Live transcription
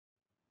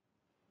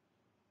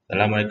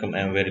Assalamualaikum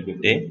and very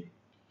good day.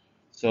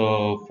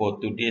 So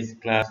for today's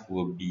class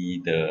will be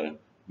the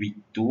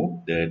week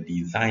 2, the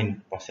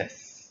design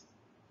process.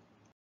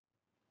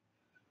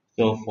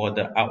 So for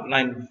the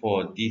outline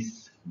for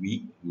this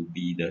week will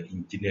be the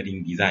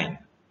engineering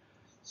design.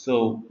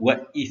 So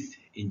what is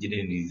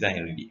engineering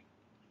design really?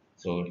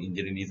 So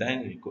engineering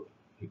design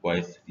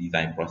requires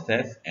design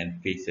process and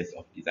phases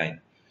of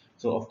design.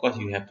 So of course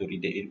you have to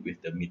relate it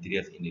with the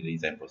materials in the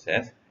design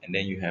process, and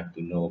then you have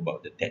to know about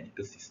the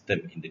technical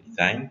system in the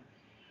design,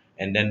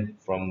 and then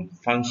from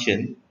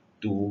function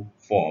to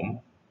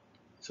form.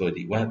 So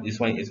this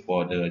one is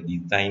for the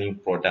designing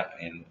product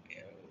and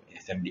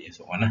assembly and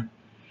so on,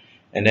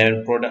 and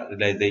then product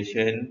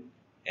realization,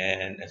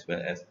 and as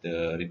well as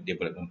the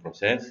development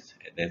process,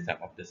 and then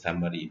some of the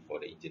summary for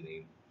the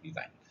engineering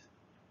designs.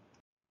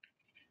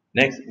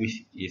 Next,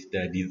 which is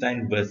the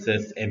design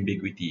versus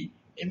ambiguity.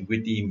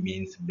 Ambiguity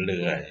means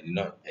blur,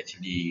 not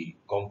actually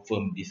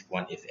confirm this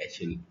one is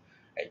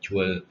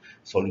actual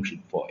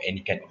solution for any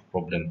kind of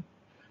problem.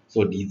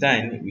 So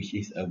design, which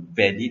is a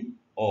valid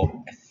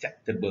or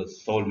acceptable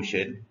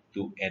solution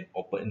to an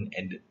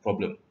open-ended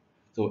problem.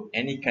 So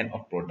any kind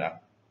of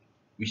product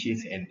which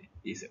is an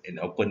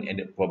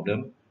open-ended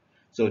problem.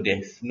 So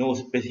there's no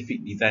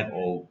specific design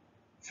or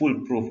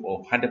foolproof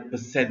or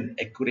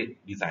 100% accurate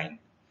design.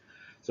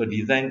 So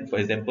design, for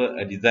example,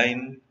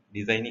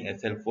 designing a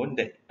cell phone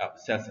that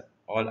outsells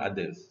all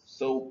others.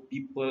 So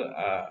people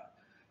are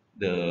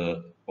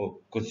the or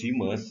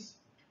consumers,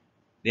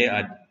 they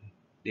are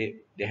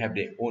they have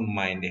their own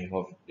mind, they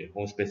have their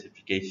own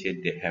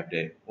specification, they have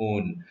their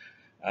own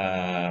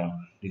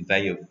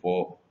desire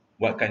for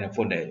what kind of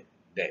phone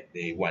that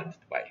they want to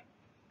buy.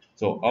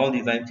 So all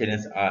design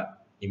channels are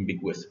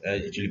ambiguous,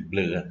 actually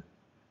blur.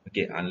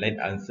 Okay, unlike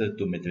answer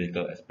to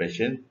mathematical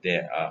expression,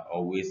 there are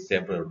always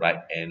several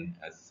right and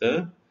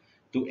answer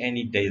to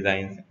any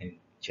design and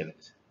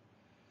challenge.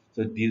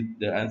 So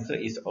the answer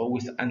is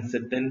always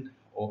uncertain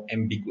or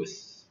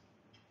ambiguous.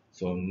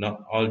 So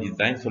not all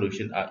design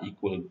solutions are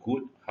equal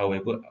good.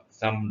 However,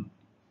 some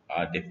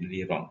are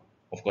definitely wrong.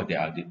 Of course,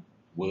 there are the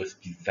worst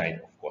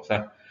design, of course.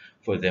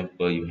 For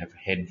example, you have a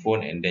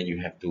handphone and then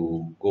you have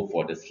to go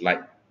for the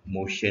slide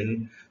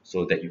motion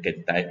so that you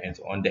can type and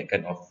so on. That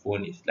kind of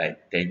phone is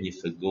like 10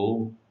 years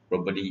ago,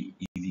 probably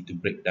easy to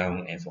break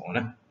down and so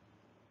on.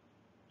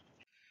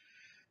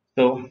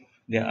 So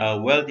there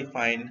are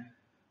well-defined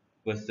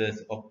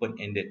versus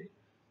open-ended.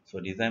 So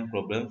design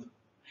problems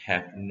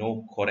have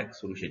no correct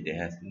solution.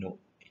 There has no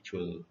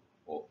actual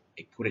or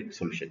accurate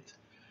solutions.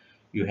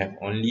 You have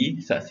only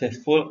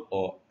successful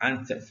or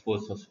unsuccessful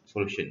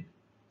solution.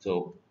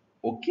 So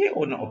okay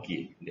or not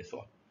okay, that's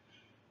all.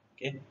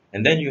 Okay,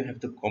 and then you have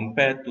to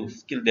compare to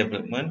skill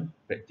development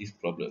practice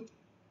problem.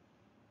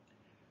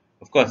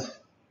 Of course,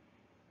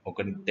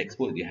 according to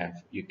textbook,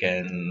 you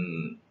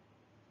can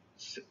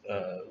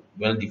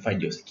well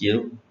define your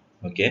skill.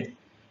 Okay,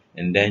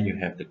 and then you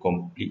have to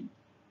complete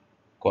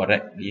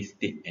correctly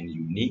state and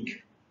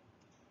unique.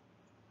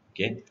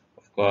 Okay,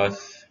 of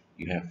course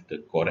you have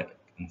the correct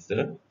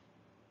answer.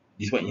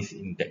 This one is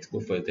in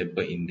textbook. For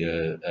example, in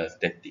the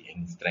static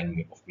and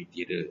strength of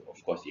material,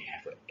 of course you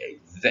have an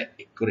exact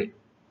accurate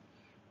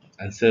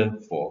answer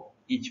for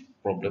each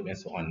problem and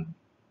so on.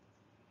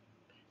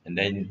 And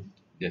then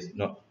there's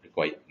not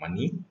required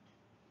money,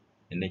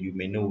 and then you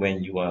may know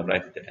when you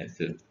arrive the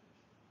answer.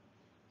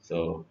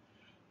 So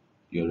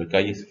your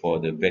requires for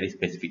the very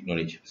specific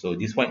knowledge. So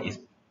this one is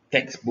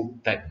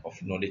textbook type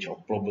of knowledge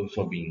of problem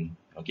solving.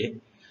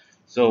 Okay,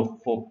 so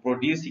for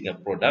producing a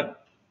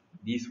product,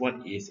 this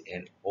one is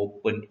an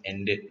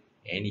open-ended,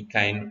 any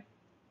kind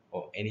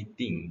or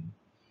anything,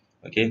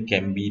 okay,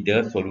 can be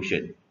the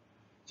solution.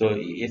 So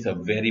it is a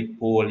very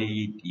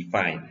poorly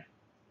defined.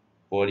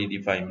 Poorly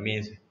defined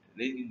means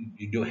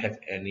you don't have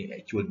any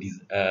actual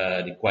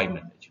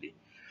requirement actually.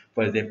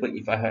 For example,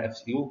 if I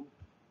ask you,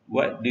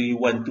 what do you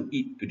want to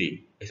eat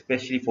today?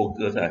 Especially for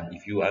girls,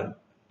 if you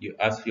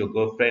ask your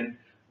girlfriend,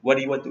 what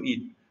do you want to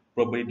eat?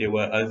 Probably they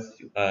will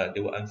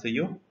answer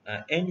you,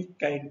 any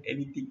kind,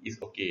 anything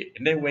is okay.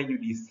 And then when you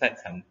decide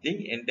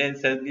something, and then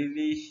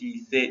suddenly she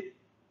said,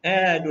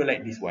 I don't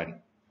like this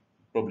one.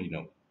 Probably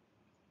no.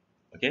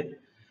 Okay.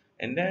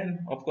 And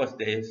then of course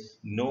there is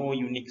no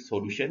unique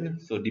solution,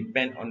 so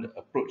depend on the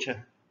approach.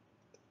 And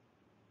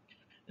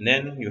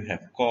then you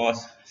have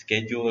cost,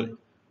 schedule,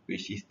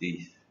 which is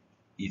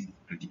is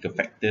critical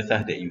factors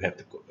that you have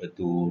to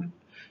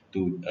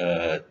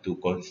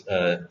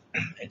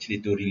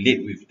actually to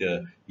relate with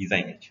the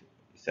design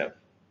itself.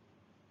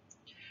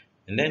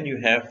 And then you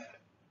have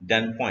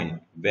done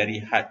point, very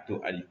hard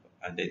to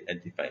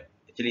identify.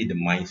 Actually, the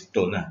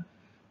milestone.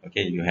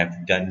 Okay, you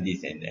have done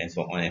this and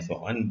so on and so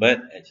on,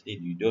 but actually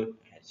you don't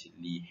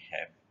actually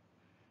have,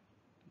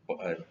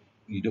 uh,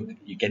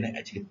 you cannot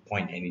actually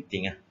point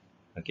anything.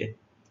 Okay,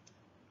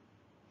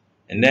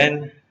 and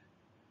then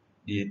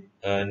you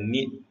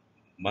need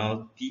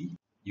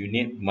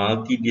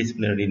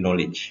multidisciplinary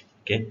knowledge.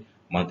 Okay,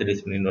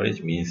 multidisciplinary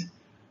knowledge means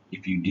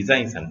if you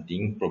design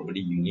something, probably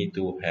you need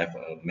to have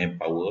a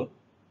manpower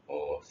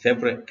or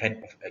several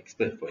kind of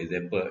experts. For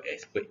example,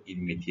 expert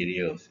in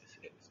materials,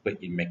 expert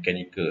in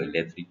mechanical,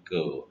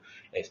 electrical,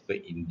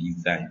 expert in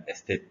design,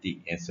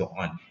 aesthetic, and so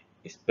on.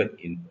 Expert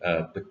in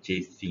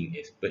purchasing,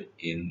 expert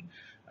in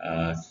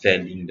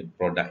selling the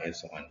product, and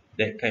so on.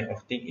 That kind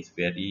of thing is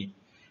very,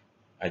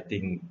 I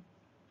think,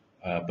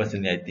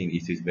 personally, I think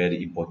this is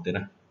very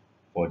important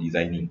for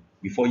designing.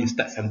 Before you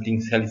start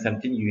something, selling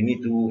something, you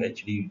need to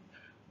actually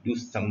do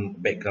some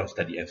background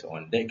study and so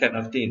on. That kind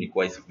of thing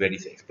requires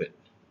various expert.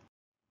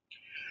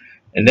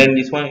 And then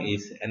this one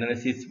is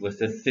analysis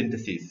versus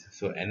synthesis.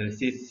 So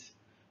analysis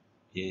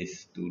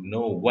is to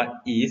know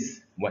what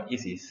is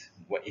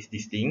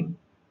this thing,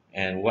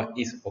 and what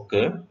is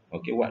occur,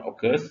 okay, what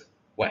occurs,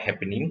 what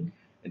happening,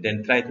 and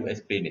then try to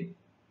explain it.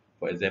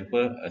 For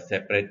example, a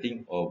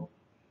separating or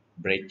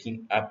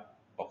breaking up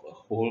of a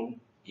whole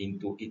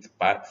into its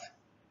parts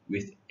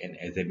with an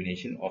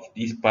examination of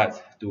these parts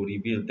to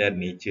reveal their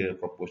nature,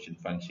 proportion,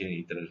 function,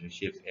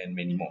 interrelationships, and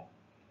many more.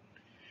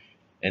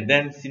 And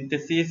then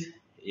synthesis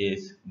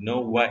is know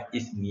what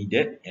is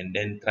needed and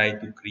then try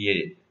to create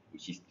it,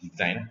 which is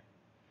design,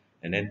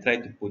 and then try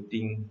to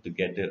putting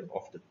together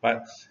of the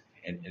parts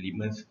and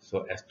elements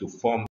so as to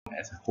form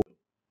as a whole.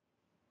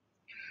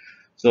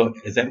 So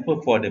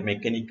example for the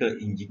mechanical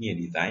engineer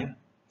design,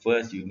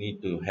 first you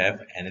need to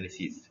have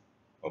analysis.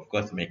 Of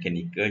course,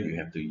 mechanical, you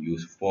have to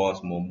use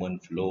force,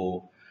 moment,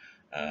 flow,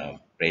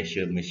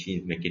 pressure,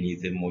 machine,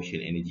 mechanism,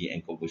 motion, energy,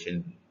 and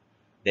combustion.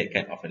 That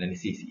kind of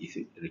analysis is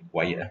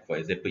required. For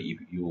example, if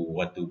you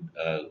want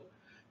to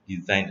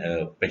design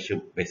a pressure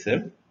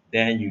vessel,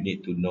 then you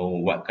need to know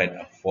what kind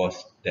of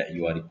force that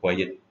you are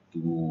required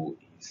to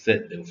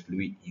insert the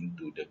fluid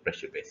into the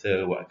pressure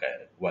vessel,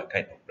 what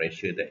kind of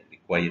pressure that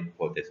required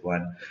for this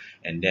one,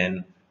 and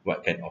then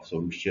what kind of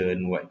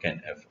solution, what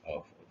kind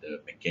of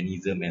the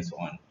mechanism, and so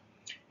on.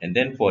 And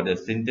then for the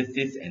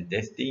synthesis and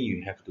testing,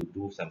 you have to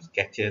do some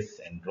sketches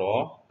and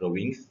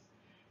drawings,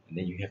 and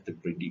then you have to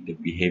predict the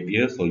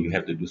behavior. So you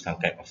have to do some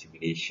kind of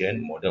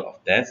simulation, model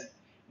of test.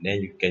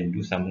 Then you can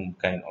do some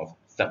kind of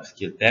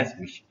sub-scale test,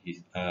 which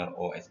is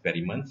or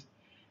experiments.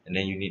 And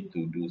then you need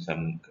to do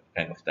some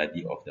kind of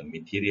study of the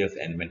materials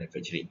and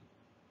manufacturing.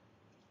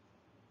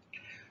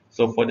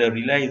 So for the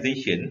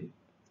realization,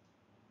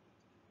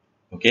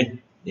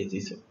 okay, it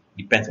is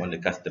depends on the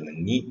customer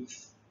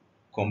needs,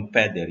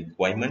 compare the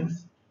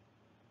requirements,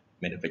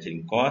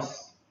 manufacturing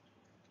costs,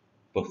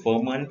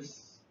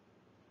 performance,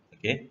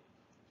 okay,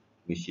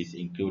 which is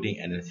including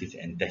analysis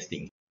and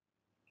testing.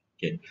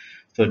 Okay,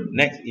 so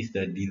next is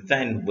the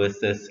design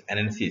versus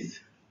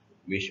analysis.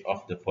 Which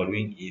of the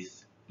following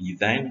is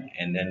design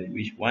and then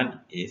which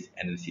one is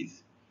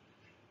analysis?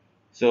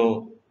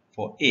 So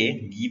for A,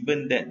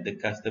 given that the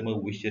customer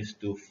wishes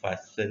to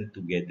fasten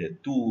together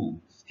two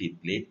steel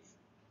plates,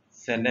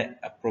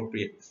 select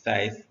appropriate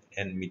size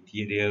and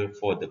material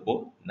for the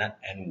bolt, nut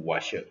and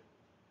washer.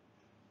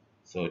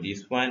 So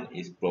this one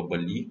is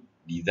probably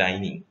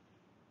designing.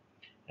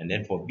 And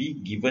then for B,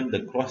 given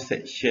the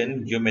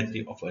cross-section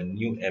geometry of a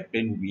new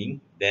airplane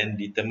wing, then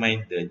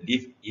determine the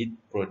lift it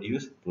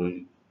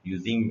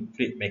using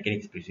fluid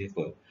mechanics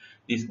principle.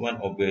 This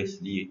one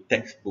obviously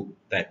textbook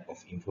type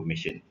of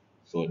information.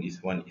 So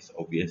this one is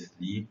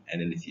obviously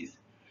analysis.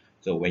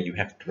 So when you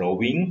have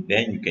drawing,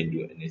 then you can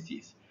do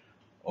analysis.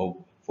 Or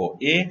for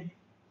A,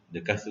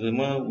 the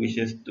customer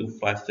wishes to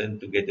fasten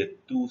together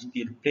two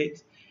steel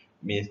plates,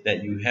 means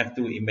that you have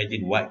to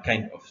imagine what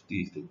kind of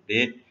steel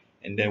plate,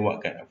 and then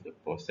what kind of the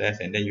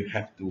process, and then you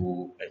have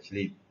to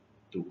actually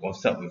to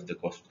consult with the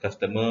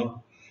customer,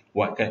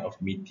 what kind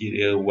of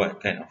material,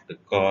 what kind of the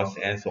cost,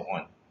 and so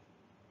on.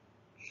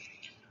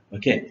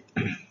 Okay,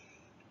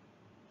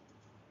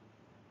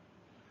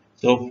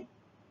 so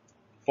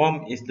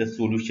form is the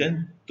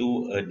solution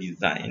to a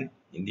design,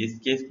 in this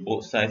case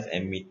both size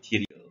and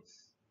materials.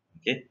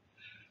 Okay,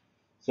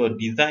 so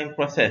design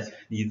process.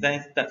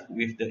 Design starts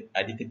with the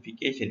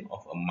identification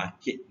of a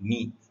market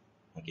need.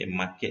 Okay,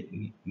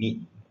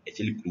 need,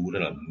 actually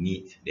plural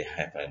needs. They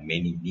have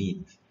many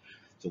needs.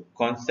 So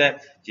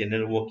concepts,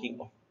 general working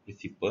of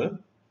principle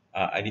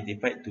are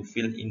identified to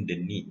fill in the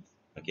needs.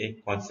 Okay,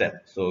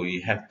 concept. So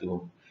you have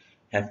to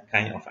have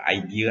kind of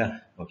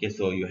idea. Okay,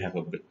 so you have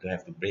to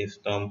have to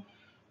brainstorm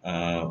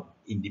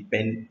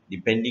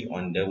depending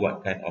on the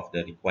what kind of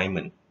the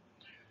requirement.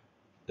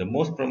 The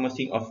most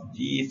promising of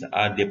these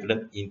are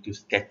developed into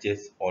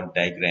sketches or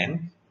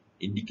diagrams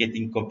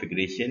indicating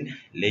configuration,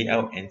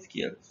 layout, and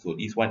scale. So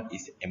this one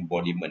is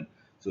embodiment.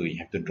 So you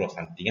have to draw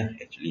something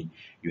actually.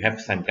 You have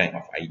some kind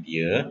of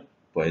idea,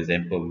 for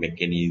example,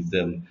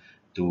 mechanism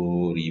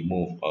to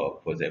remove,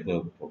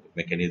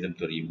 mechanism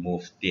to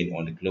remove stain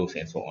on the clothes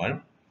and so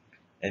on.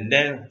 And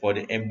then for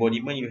the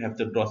embodiment, you have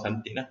to draw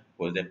something.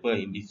 For example,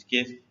 in this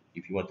case,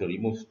 if you want to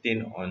remove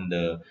stain on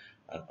the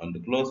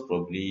clothes,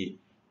 probably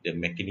the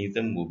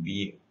mechanism will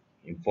be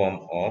in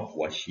form of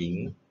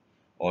washing,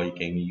 or you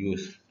can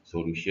use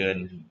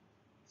solution,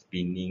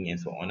 spinning, and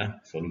so on.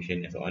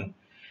 Solution and so on.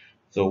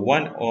 So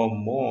one or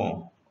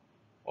more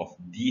of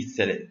these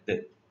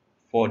selected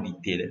for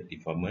detailed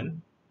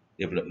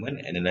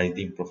development,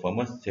 analyzing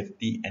performance,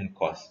 safety, and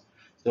cost.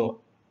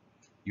 So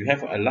you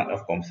have a lot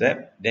of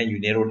concept, then you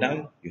narrow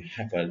down, you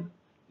have a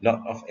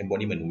lot of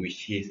embodiment,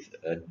 which is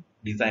a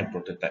design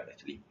prototype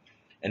actually.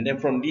 And then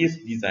from this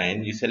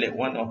design, you select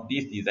one of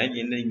these design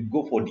and then you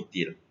go for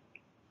detail.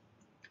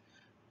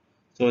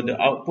 So the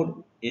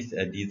output is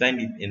a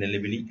design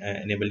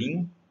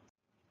enabling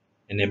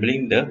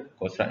the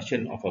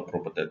construction of a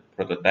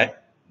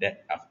prototype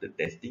that after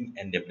testing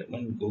and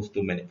development goes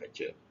to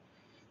manufacture.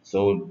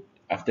 So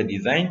after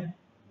design,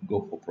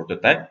 go for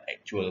prototype,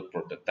 actual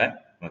prototype,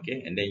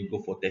 okay, and then you go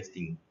for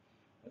testing,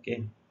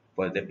 okay.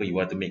 For example, you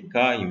want to make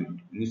car, you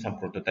do some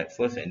prototype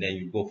first, and then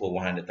you go for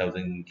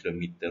 100,000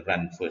 kilometer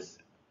run first,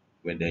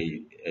 whether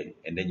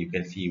and then you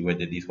can see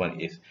whether this one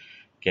is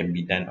can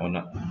be done or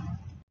not.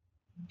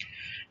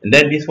 And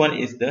then this one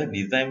is the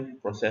design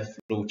process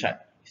flow chart.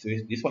 So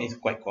this one is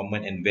quite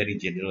common and very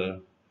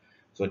general.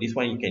 So this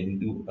one you can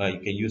do, you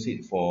can use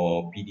it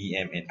for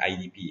PDM and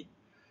IDP.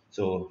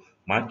 So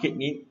market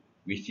need,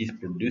 which is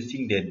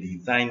producing the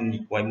design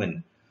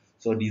requirement.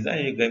 So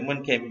design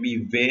requirement can be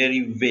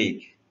very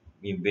vague.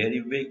 Mean very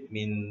vague,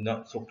 mean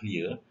not so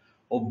clear,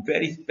 or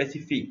very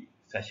specific,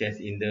 such as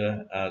in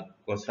the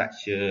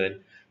construction,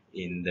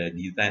 in the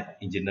design,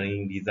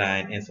 engineering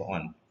design, and so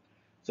on.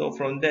 So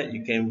from that,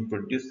 you can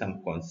produce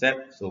some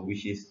concept, so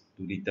which is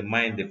to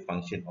determine the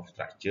function of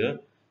structure,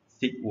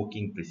 seek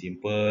working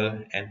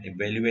principle, and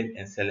evaluate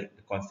and select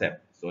the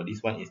concept. So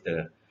this one is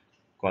the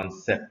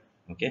concept,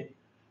 okay?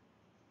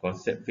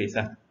 Concept phase,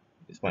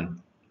 this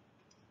one.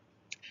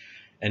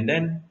 And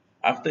then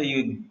after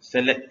you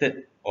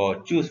selected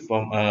or choose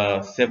from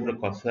several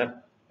concept,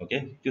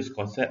 okay, choose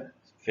concept,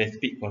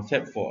 specific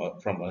concept for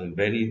from a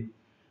very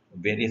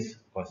various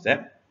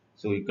concept.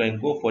 So you can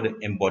go for the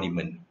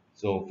embodiment.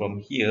 So from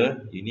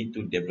here, you need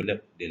to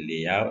develop the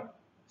layout,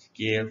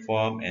 scale,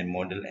 form, and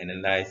model,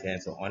 analyze,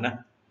 and so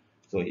on.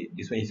 So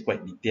this one is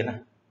quite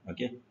detailed,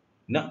 okay,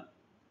 not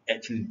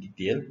actually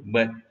detailed,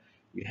 but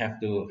you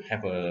have to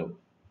have a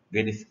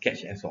very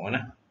sketch and so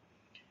on.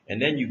 And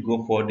then you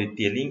go for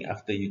detailing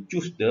after you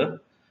choose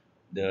the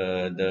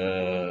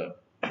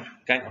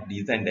kind of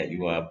design that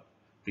you are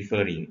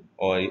preferring,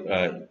 or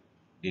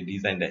the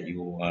design that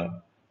you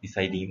are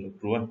deciding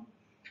through.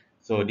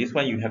 So this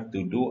one you have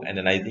to do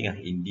analyzing.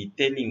 In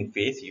detailing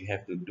phase, you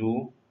have to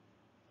do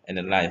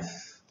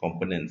analyze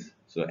components.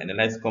 So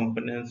analyze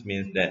components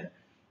means that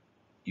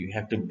you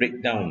have to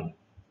break down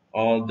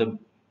all the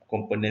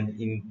component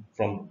in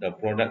from the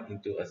product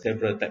into a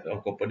several type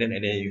of component,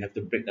 and then you have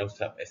to break down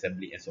sub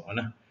assembly and so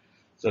on.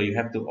 So you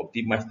have to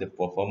optimize the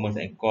performance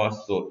and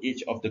cost. So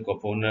each of the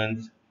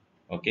components,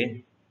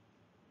 okay,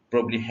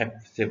 probably have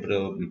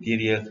several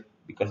materials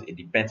because it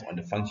depends on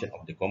the function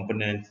of the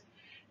components.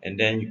 And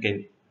then you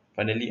can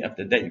finally,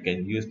 after that, you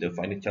can use the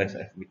final choice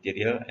of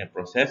material and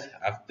process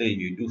after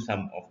you do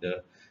some of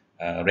the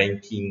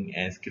ranking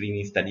and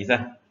screening studies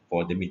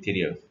for the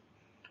materials.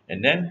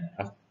 And then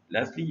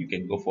lastly, you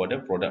can go for the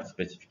product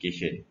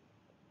specification.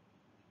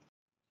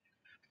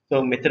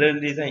 So material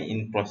design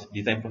in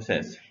design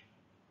process.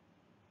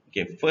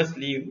 Okay,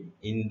 firstly,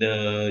 in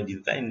the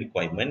design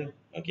requirement,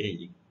 okay,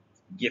 you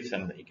give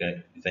some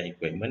design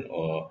requirement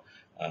or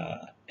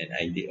an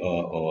idea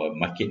or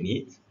market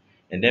needs.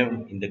 And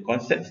then in the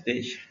concept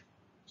stage,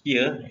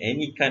 here,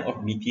 any kind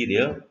of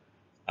material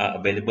are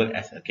available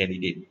as a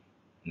candidate.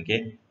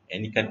 Okay,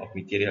 any kind of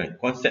material,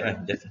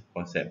 concept, just a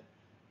concept.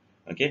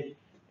 Okay,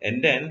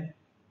 and then,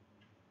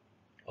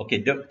 okay,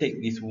 don't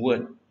take this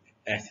word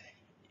as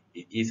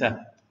it is.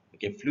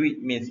 Okay,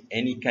 fluid means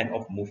any kind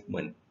of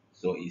movement.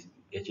 So it's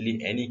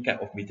actually any kind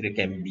of material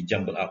can be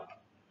jumbled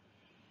up.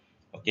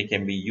 Okay,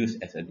 can be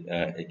used as a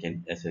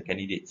as a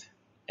candidate.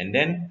 And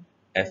then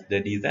as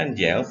the design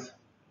gels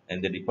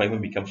and the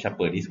requirement becomes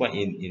sharper, this one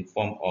in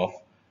form of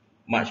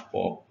much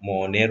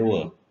more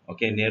narrower.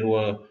 Okay,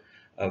 narrower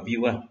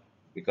view,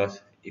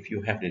 because if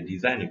you have the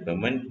design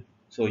requirement,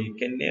 so you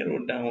can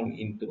narrow down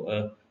into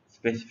a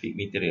specific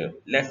material,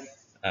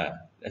 less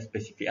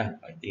specific.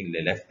 I think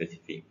the less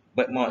specific,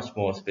 but much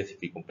more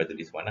specific compared to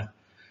this one.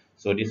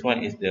 So this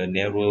one is the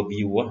narrow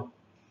view,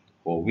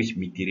 for which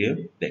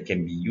material that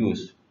can be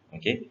used.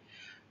 Okay,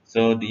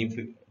 so the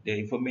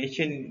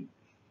information,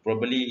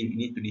 probably you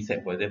need to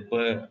decide. For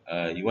example,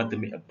 you want to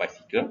make a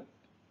bicycle,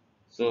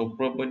 so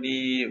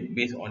probably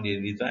based on the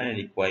design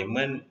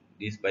requirement,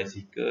 this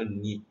bicycle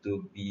need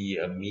to be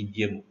a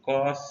medium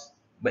cost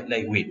but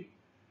lightweight.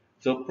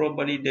 So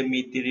probably the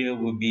material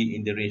will be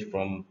in the range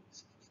from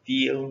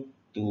steel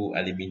to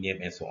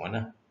aluminium and so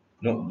on.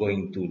 Not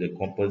going to the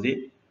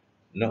composite,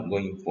 not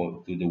going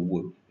for to the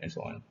wood and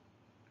so on.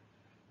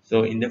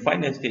 So in the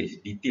final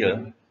stage,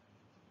 detail,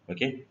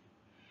 okay,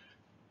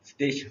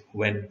 stage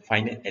when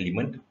finite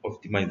element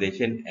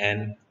optimization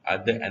and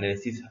other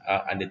analysis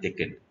are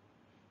undertaken.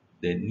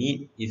 The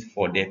need is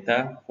for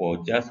data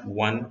for just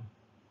one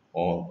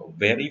or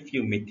very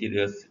few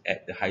materials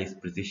at the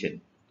highest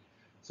precision.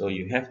 So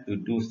you have to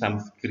do some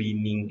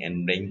screening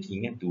and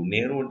ranking to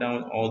narrow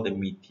down all the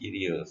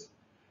materials.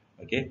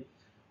 Okay,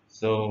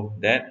 so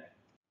that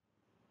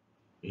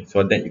you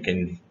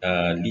can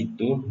lead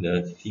to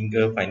the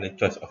single final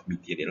choice of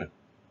material.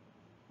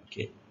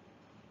 Okay.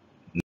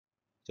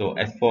 So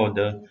as for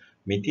the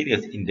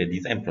materials in the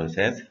design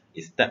process,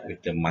 it start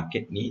with the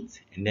market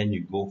needs, and then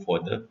you go for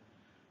the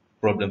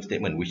problem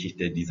statement, which is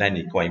the design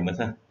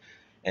requirements.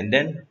 And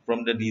then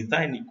from the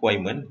design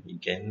requirement, you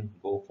can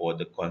go for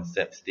the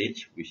concept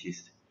stage, which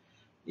is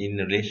in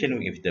relation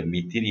with the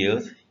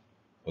materials.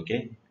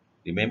 Okay,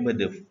 remember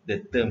the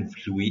term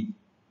fluid,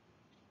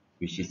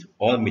 which is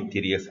all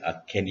materials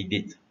are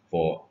candidates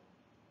for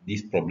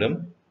this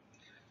problem.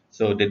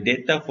 So the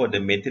data for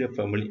the material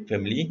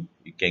family,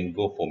 you can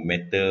go for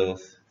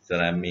metals,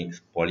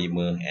 ceramics,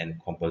 polymer, and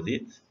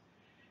composites.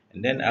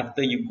 And then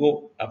after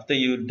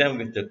you're done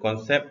with the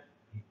concept,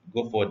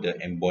 go for the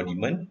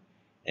embodiment,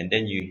 and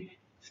then you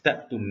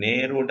start to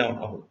narrow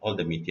down all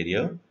the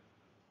material.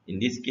 In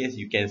this case,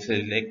 you can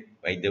select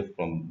either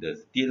from the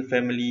steel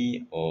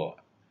family or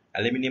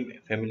aluminum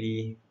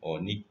family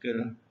or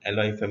nickel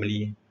alloy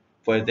family.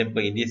 For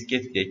example, in this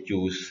case, they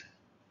choose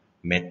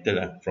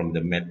metal from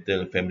the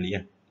metal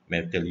family,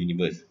 metal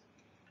universe.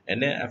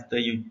 And then after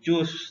you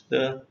choose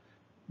the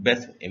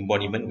best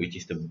embodiment, which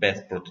is the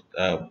best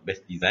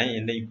design,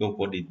 and then you go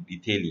for the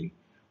detailing.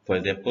 For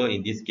example,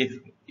 in this case,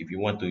 if you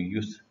want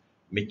to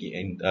make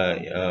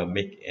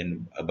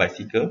a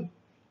bicycle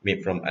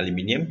made from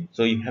aluminium,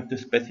 so you have to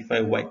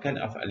specify what kind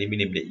of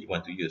aluminium that you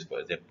want to use.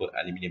 For example,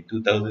 aluminium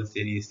 2000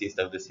 series,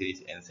 6000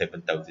 series, and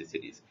 7000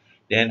 series.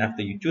 Then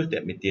after you choose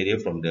that material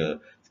from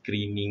the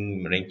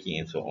screening, ranking,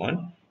 and so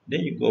on, then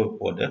you go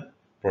for the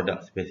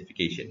product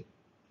specification.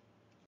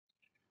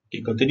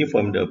 Okay, continue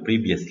from the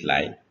previous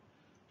slide.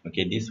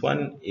 Okay, this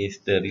one is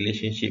the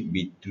relationship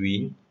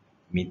between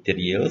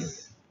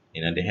materials.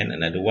 In other hand,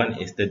 another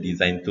one is the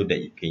design tool that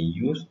you can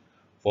use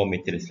for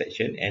material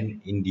selection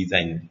and in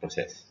design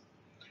process.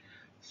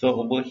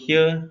 So over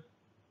here,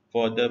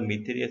 for the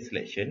material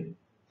selection,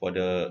 for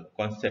the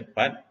concept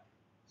part,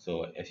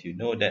 so as you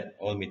know that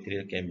all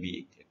material can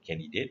be a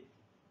candidate,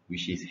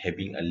 which is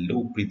having a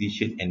low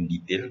precision and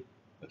detail.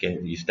 Okay,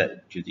 you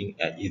start choosing,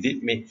 is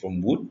it made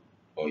from wood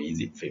or is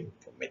it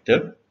from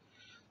metal?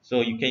 So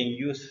you can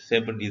use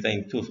several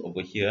design tools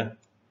over here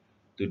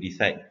to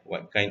decide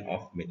what kind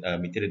of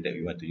material that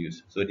we want to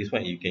use. So this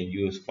one you can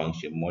use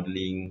function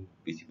modeling,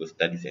 visible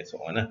studies, and so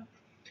on.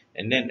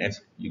 And then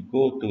as you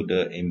go to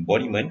the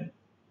embodiment,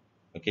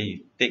 okay, you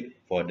take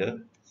for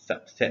the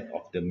subset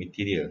of the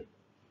material.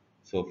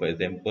 So for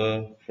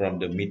example, from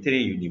the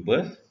material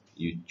universe,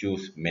 you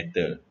choose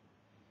metal.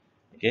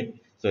 Okay,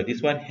 so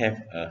this one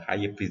have a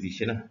higher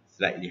precision,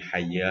 slightly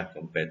higher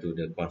compared to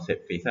the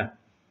concept phase.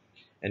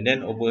 And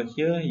then over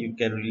here, you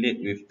can relate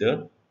with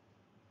the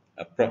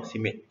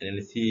approximate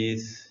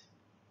analysis,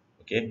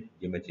 okay,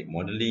 geometric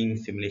modeling,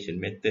 simulation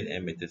method,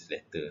 and method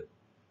selector.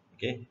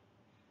 Okay,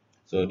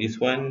 so this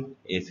one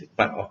is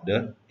part of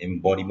the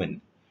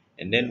embodiment.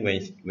 And then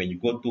when you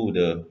go to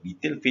the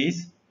detail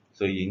phase,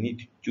 so you need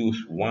to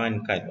choose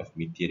one kind of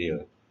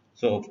material.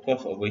 So of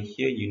course over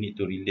here you need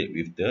to relate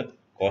with the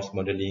cost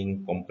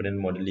modeling, component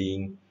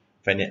modeling,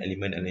 finite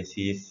element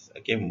analysis,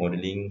 okay,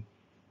 modeling,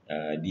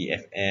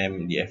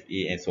 DFM,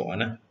 DFA, and so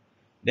on.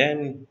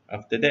 Then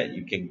after that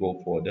you can go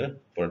for the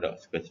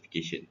product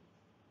specification.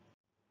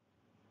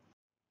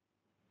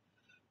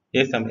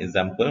 Here's some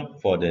example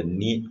for the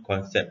need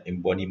concept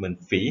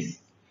embodiment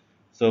phase.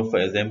 So for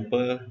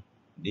example,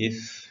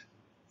 this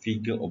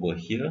figure over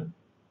here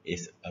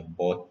is a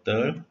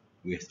bottle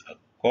with a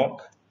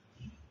cork.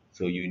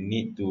 So you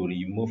need to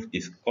remove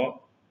this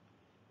cork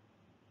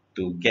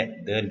to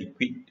get the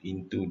liquid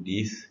into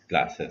these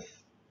glasses.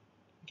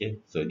 Okay,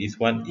 so this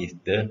one is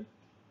the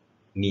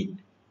need,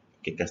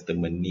 okay,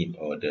 customer need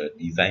or the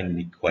design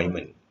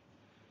requirement.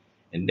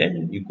 And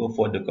then you go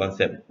for the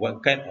concept,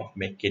 what kind of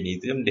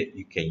mechanism that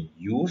you can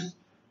use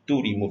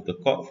to remove the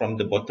cork from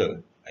the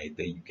bottle.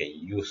 Either you can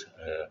use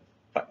a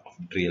part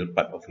of drill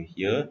part over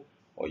here,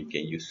 or you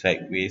can use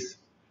sideways,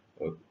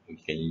 or you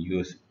can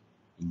use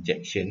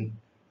injection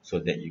so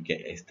that you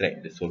can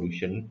extract the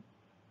solution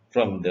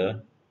from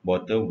the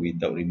bottle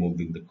without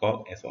removing the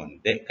cork and so on.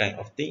 That kind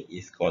of thing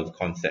is called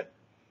concept.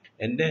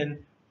 And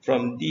then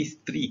from these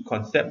three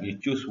concepts, you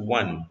choose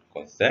one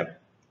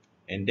concept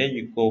and then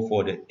you go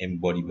for the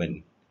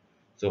embodiment.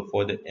 So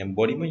for the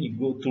embodiment, you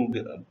go through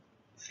the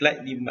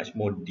slightly much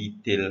more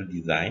detailed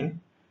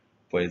design.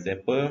 For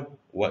example,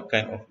 what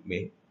kind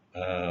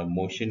of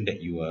motion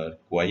that you are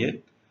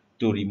required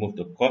to remove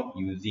the cork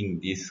using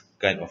this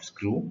kind of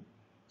screw.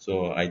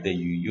 So either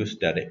you use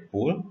direct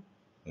pull,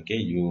 okay,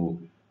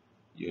 you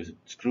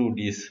screw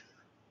this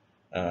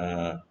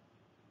uh,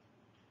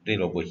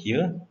 drill over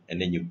here,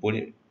 and then you pull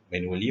it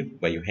manually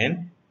by your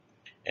hand.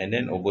 And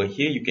then over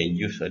here, you can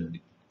use a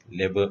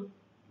lever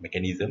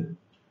mechanism.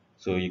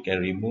 So you can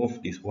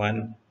remove this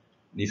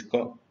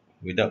cork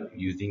without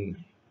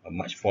using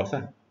much force.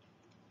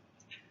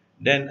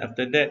 Then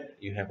after that,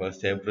 you have a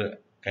several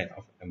kind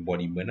of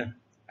embodiment.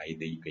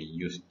 Either you can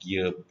use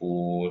gear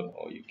pull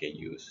or you can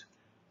use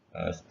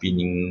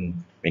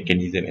spinning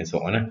mechanism and so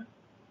on.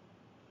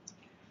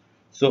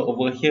 So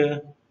over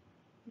here,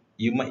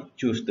 you might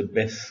choose the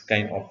best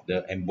kind of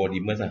the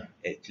embodiment.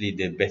 Actually,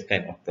 the best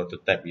kind of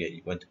prototype that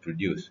you want to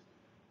produce.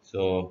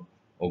 So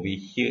over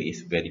here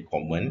is very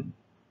common.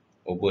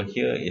 Over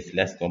here is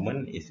less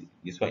common. Is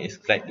this one is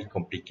slightly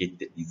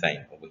complicated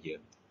design over here.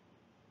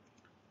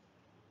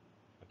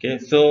 Okay,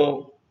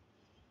 so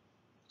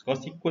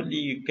consequently,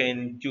 you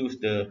can choose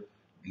the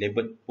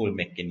levered pole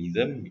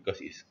mechanism because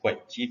it's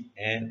quite cheap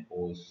and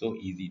also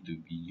easy to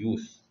be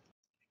used.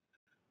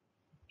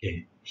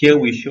 Okay, here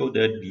we show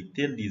the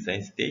detailed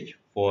design stage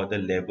for the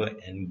lever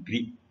and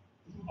grip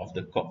of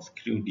the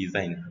corkscrew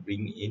design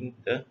ring in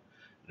the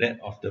red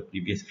of the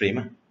previous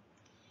frame.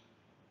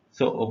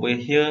 So over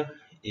here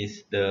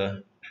is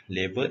the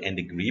lever and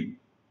the grip.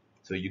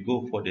 So you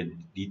go for the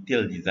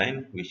detailed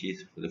design, which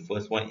is the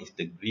first one is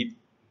the grip.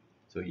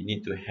 So you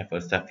need to have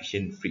a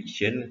sufficient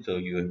friction. So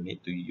you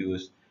need to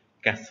use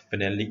cast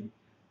phenolic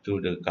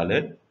through the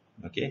color.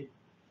 Okay.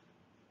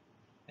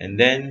 And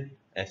then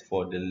as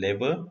for the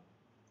lever,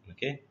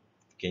 okay,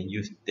 you can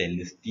use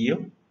stainless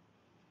steel.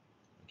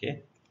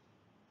 Okay.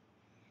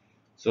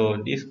 So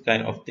this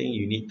kind of thing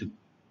you need to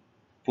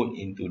put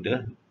into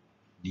the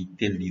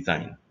detailed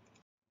design.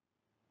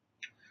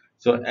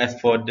 So as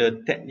for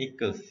the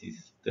technical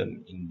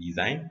system in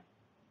design,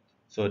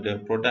 so the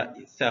product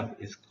itself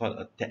is called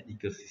a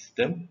technical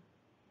system.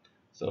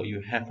 So you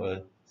have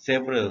a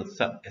several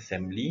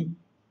sub-assembly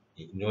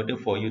in order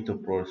for you to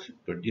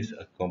produce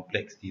a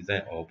complex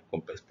design or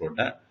complex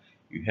product.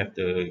 You have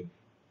to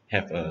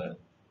have a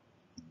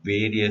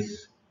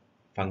various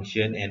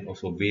function and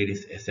also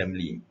various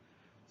assembly.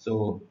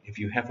 So if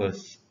you have a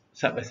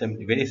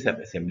sub-assembly, various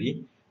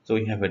sub-assembly, so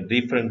you have a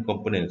different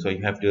component. So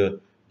you have to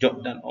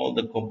jot down all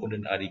the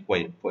components are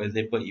required. For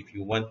example, if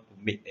you want to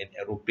make an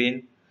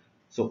aeroplane,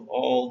 so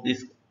all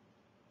these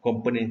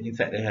components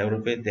inside the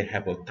aeroplane, they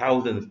have a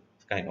thousand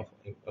kind of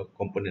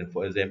component.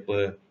 For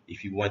example,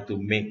 if you want to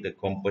make the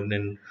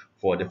component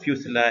for the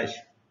fuselage,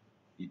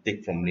 you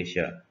take from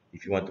Malaysia.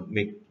 If you want to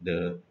make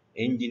the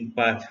engine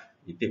part,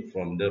 you take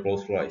from the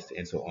Rolls-Royce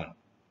and so on.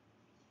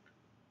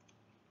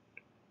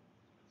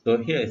 So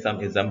here is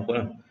some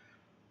example,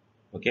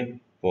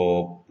 okay,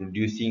 for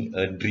producing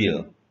a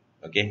drill,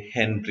 okay,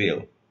 hand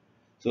drill.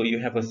 So you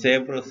have a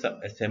several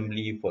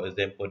sub-assembly, for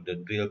example, the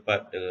drill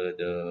part,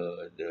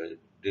 the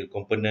drill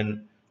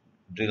component,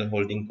 drill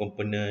holding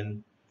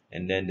component,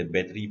 and then the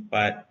battery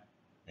part,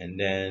 and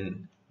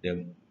then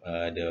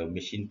the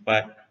machine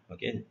part,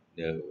 okay,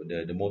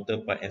 the motor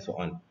part, and so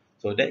on.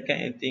 So that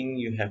kind of thing,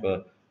 you have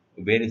a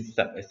various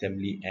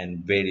sub-assembly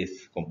and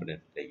various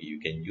components that you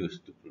can use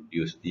to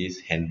produce this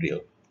hand drill.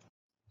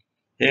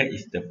 Here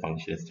is the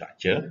function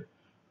structure.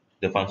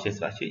 The function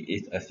structure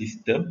is a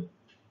system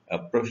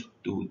approach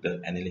to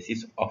the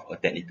analysis of a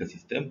technical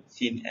system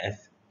seen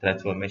as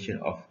transformation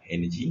of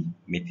energy,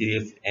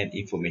 materials, and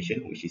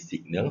information, which is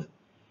signals.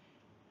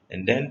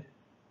 And then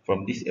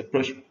from this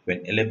approach,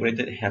 when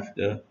elaborated, have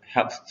the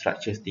help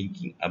structures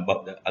thinking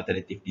about the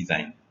alternative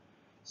design.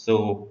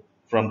 So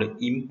from the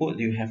input,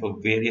 you have a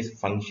various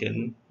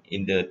function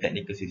in the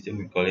technical system.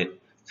 We call it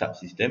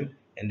subsystem.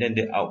 And then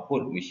the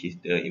output, which is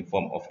the in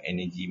form of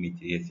energy,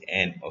 materials,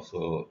 and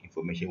also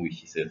information,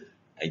 which is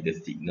either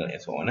signal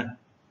and so on.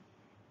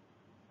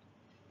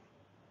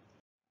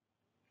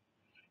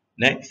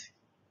 Next,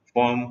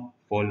 form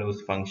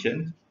follows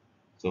function.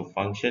 So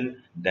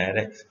function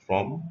directs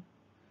from.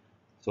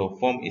 So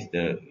form is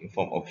the in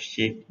form of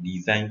shape,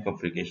 design,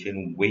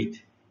 configuration,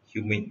 weight,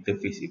 human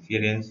interface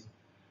experience,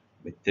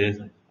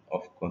 materials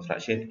of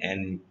construction,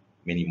 and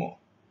many more.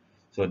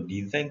 So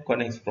design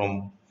connects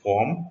from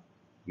form,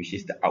 which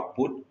is the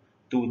output,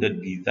 to the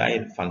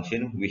desired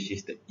function, which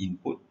is the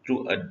input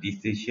through a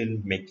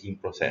decision-making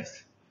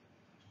process.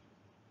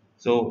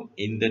 So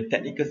in the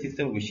technical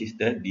system, which is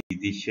the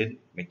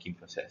decision-making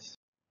process.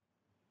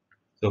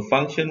 So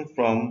function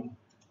from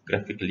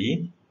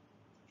graphically,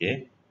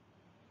 okay.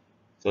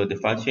 So the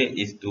function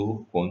is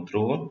to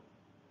control,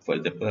 for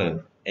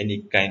example,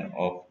 any kind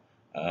of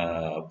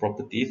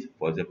properties,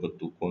 for example,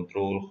 to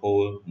control,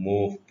 hold,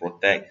 move,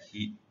 protect,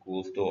 heat,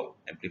 cool, store,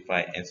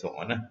 amplify, and so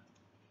on.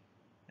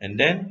 And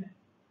then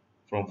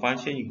from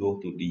function, you go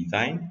to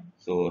design.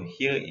 So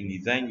here in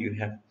design, you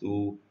have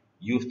to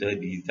use the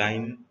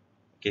design,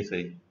 okay, so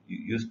you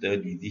use the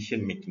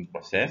decision making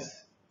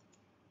process.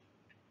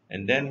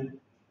 And then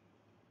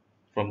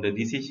from the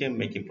decision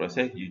making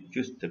process, you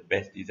choose the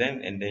best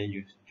design and then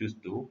you choose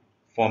to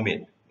form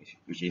it,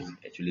 which is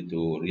actually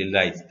to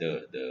realize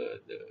the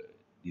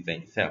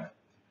design itself.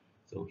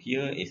 So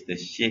here is the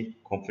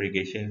shape,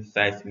 configuration,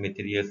 size,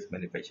 materials,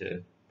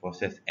 manufacturer,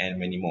 process, and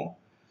many more.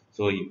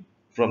 So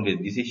from the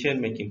decision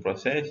making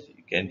process,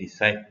 you can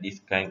decide this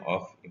kind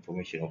of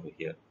information over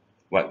here.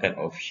 What kind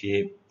of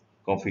shape,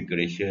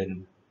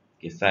 configuration,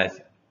 okay, size,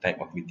 type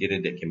of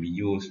material that can be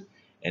used,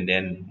 and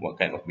then what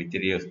kind of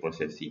materials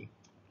processing.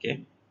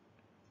 Okay.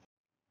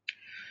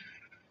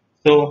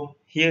 So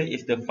here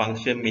is the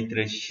function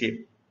material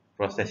shape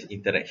process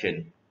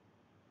interaction.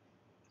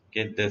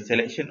 Okay, the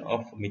selection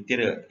of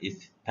material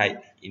is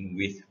tied in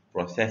with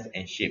process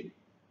and shape.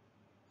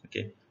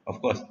 Okay, of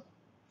course,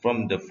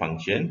 from the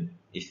function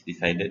is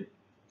decided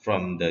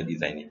from the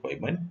design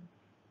requirement.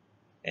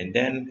 And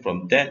then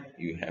from that,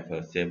 you have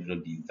a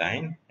several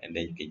design, and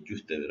then you can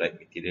choose the right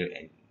material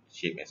and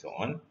shape and so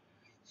on.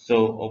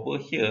 So over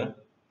here,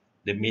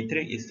 the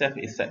material itself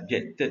is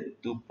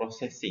subjected to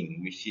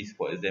processing, which is,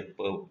 for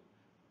example,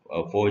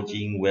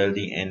 forging,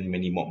 welding, and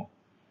many more.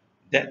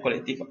 That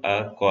collective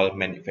are called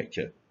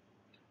manufacture.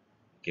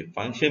 Okay,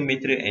 function,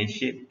 material, and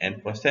shape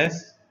and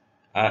process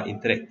are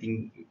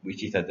interacting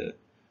with each other.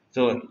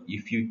 So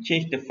if you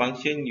change the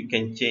function, you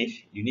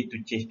need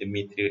to change the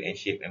material and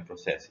shape and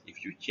process.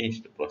 If you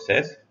change the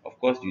process, of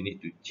course, you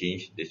need to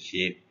change the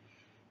shape,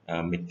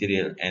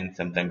 material, and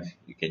sometimes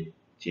you can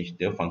change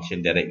the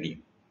function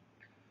directly.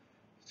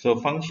 So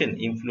function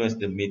influence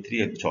the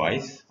material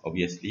choice,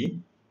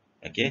 obviously,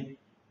 okay,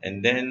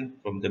 and then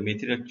from the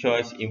material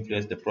choice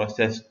influence the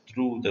process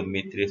through the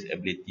material's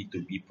ability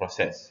to be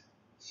processed.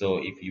 So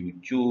if you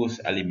choose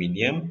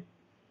aluminium,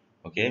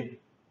 okay,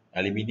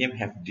 aluminium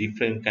have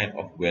different kind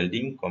of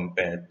welding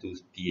compared to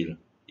steel.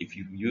 If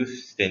you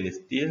use stainless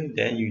steel,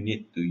 then you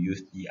need to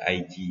use the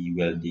IG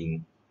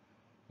welding,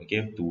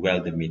 okay, to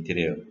weld the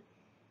material.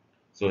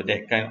 So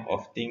that kind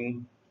of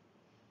thing,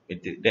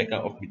 that kind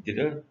of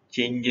material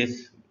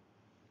changes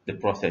the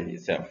process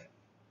itself.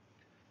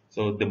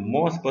 So the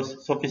more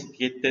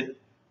sophisticated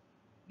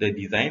the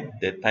design,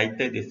 the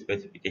tighter the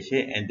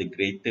specification and the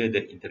greater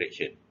the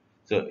interaction.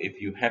 So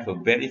if you have a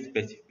very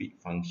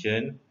specific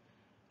function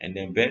and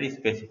then very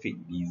specific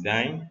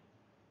design,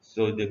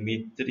 so the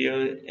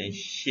material and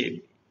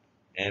shape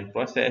and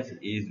process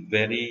is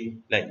very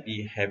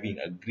likely having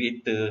a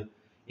greater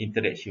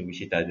interaction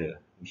with each other.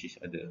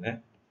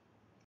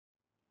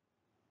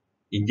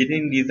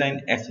 Engineering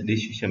design as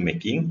decision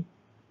making.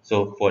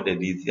 So for the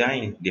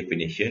design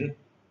definition,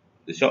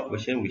 the short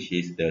version, which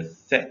is the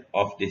set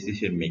of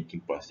decision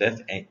making process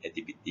and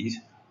activities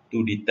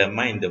to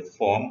determine the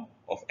form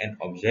of an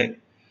object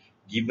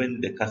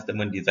given the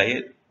customer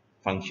desired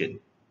function.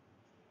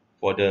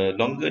 For the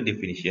longer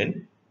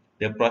definition,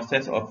 the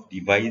process of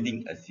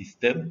devising a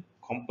system,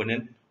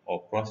 component, or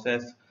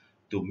process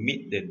to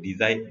meet the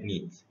desired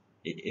needs.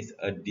 It is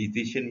a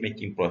decision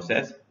making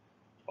process,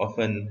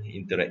 often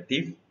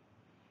interactive,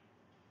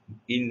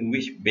 in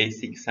which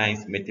basic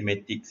science,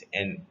 mathematics,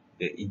 and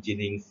the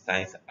engineering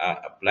science are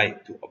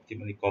applied to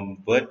optimally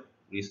convert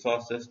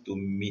resources to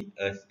meet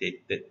a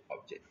stated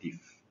objective.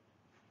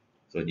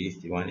 So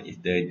this one is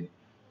the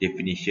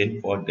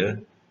definition for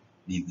the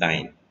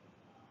design.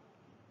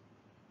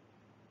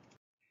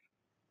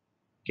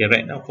 Okay,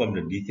 right now from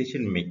the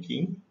decision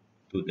making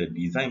to the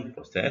design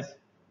process,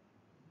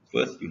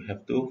 first you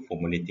have to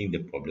formulating the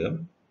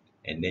problem,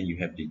 and then you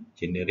have to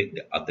generate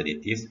the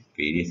alternatives,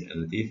 various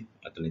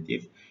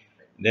alternatives.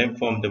 Then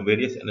from the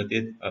various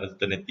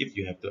alternatives,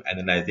 you have to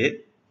analyze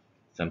it.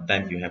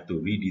 Sometimes you have to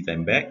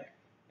redesign back,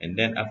 and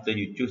then after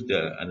you choose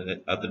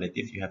the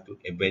alternatives, you have to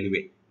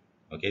evaluate,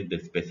 okay, the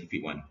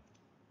specific one.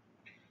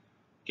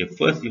 Okay,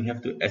 first you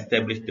have to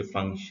establish the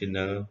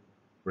functional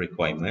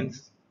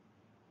requirements,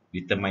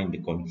 determine the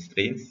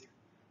constraints,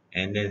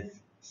 and then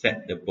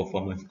set the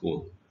performance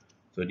goal.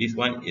 So this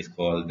one is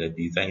called the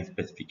design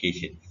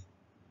specifications.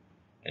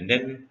 And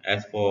then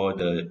as for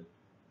the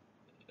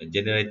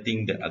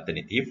generating the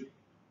alternative,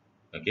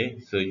 okay,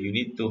 so you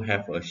need to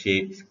have a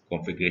shapes,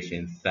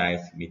 configuration,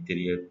 size,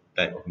 material,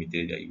 type of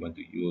material that you want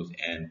to use,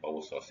 and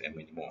power source, and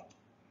many more.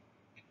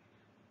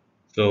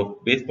 So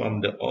based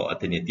on the all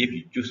alternative,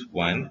 you choose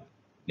one,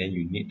 then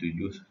you need to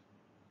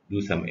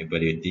do some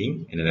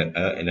evaluating,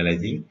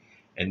 analyzing,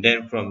 and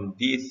then from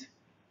this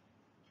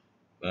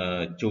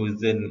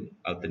chosen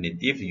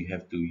alternative, you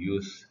have to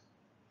use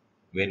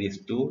various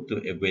tools to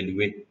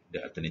evaluate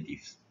the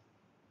alternatives.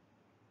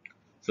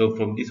 So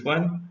from this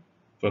one,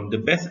 from the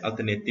best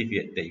alternative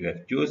that you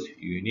have choose,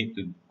 you need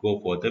to go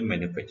for the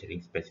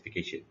manufacturing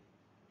specification.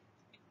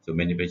 So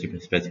manufacturing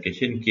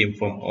specification came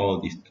from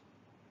all this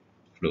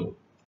flow.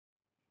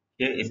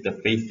 Here is the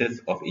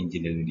phases of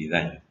engineering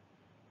design.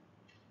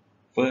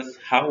 First,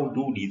 how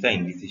do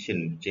design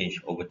decisions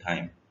change over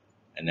time?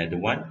 Another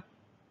one,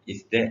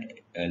 is there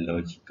a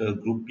logical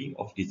grouping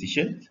of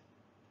decisions?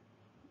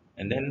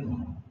 And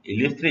then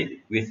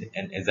illustrate with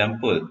an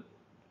example.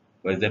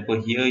 For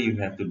example, here you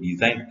have to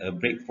design a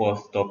brake for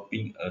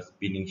stopping a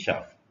spinning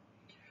shaft.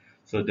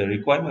 So the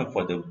requirement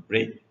for the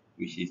brake,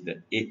 which is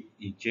the 8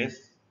 inches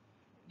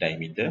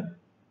diameter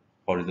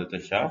horizontal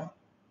shaft,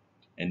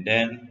 and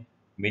then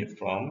made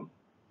from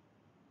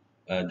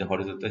the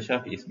horizontal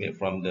shaft is made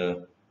from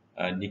the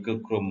nickel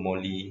chrome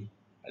moly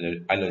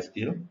alloy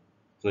steel.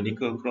 So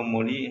nickel chrome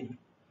moly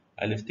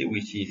alloy steel,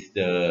 which is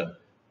the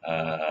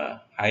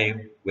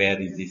high wear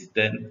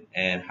resistant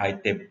and high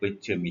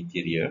temperature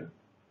material.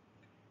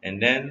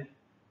 And then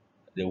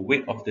the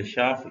weight of the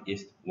shaft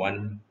is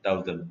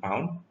 1,000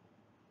 pound,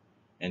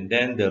 and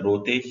then the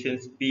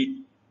rotation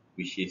speed,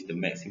 which is the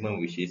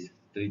maximum, which is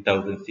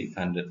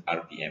 3,600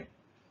 rpm.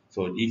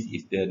 So this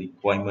is the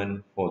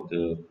requirement for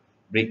the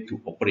brake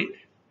to operate.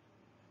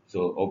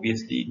 So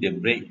obviously the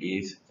brake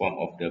is form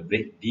of the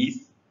brake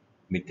disc,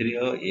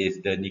 material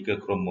is the nickel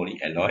chrome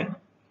moly alloy,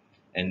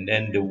 and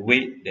then the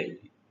weight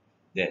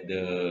that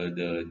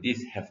the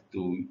disc have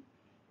to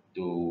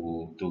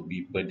to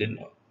be burdened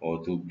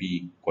or to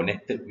be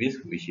connected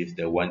with, which is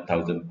the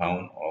 1,000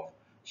 pound of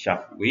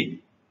shaft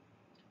weight,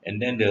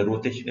 and then the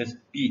rotational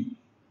speed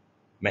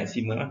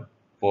maximum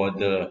for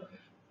the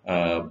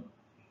uh,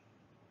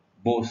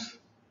 both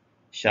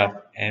shaft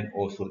and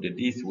also the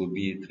disc will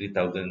be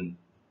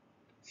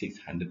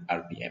 3,600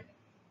 rpm.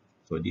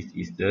 So this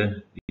is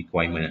the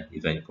requirement,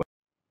 design requirement.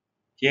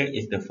 Here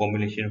is the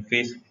formulation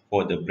phase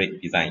for the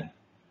brake design.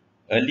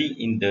 Early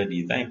in the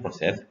design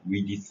process,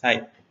 we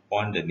decide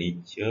upon the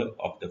nature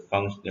of the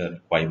functional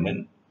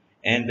requirement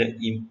and the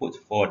inputs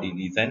for the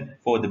design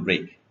for the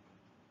brake.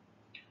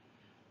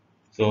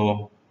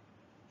 So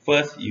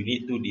first, you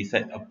need to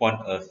decide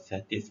upon a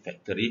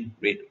satisfactory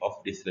rate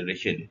of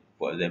deceleration.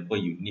 For example,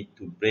 you need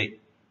to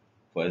brake,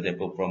 for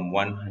example, from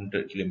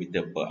 100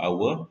 kilometer per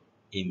hour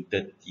in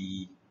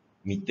 30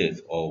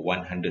 meters or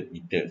 100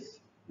 meters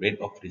rate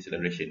of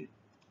deceleration.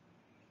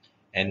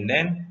 And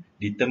then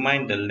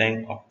determine the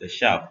length of the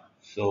shaft.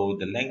 So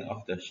the length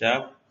of the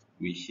shaft,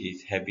 which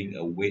is having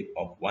a weight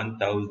of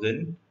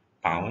 1,000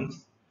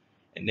 pounds,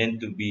 and then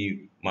to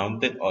be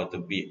mounted or to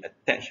be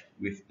attached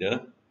with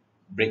the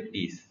brake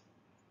disc.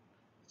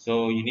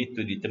 So you need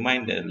to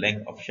determine the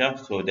length of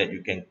shaft so that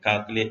you can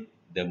calculate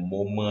the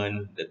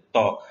moment, the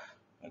torque,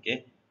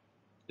 okay,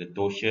 the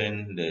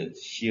torsion, the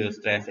shear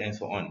stress, and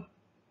so on.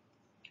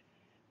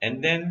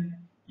 And then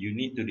you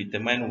need to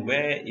determine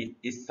where it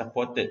is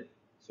supported.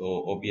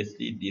 So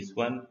obviously this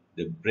one,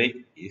 the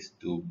brake is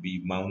to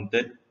be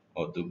mounted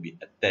or to be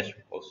attached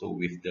also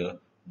with the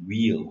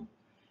wheel,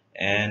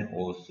 and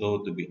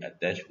also to be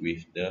attached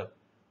with the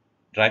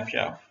drive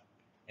shaft,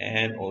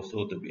 and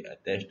also to be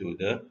attached to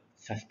the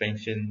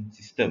suspension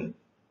system.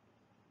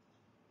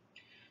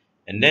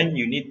 And then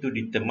you need to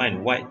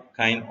determine what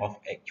kind of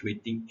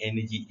actuating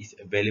energy is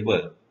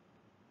available.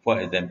 For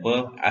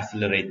example,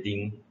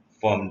 accelerating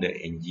from the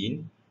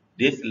engine,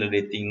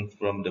 decelerating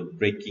from the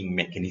braking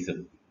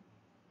mechanism.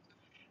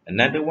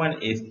 Another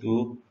one is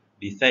to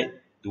decide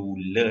to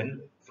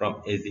learn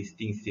from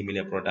existing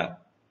similar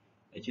product.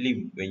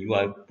 Actually, when you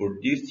are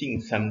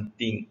producing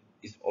something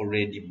is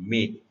already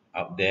made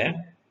out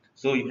there,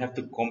 so you have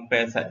to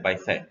compare side by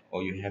side,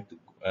 or you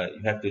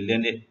have to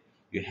learn it,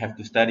 you have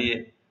to study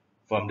it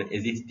from the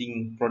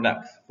existing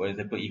products. For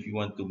example, if you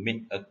want to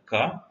make a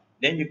car,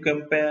 then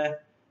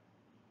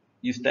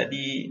you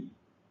study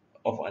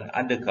of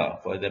another car.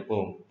 For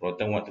example,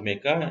 Proton want to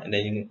make car, and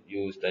then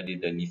you study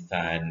the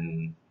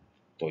Nissan,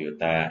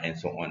 Toyota, and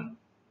so on.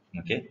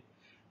 Okay.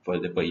 For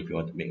example, if you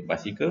want to make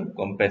bicycle,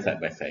 compare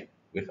side by side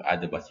with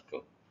other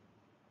bicycle.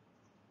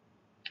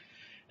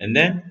 And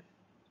then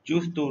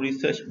choose to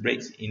research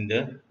brakes in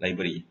the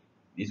library.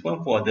 This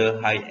one for the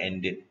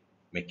high-ended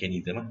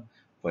mechanism.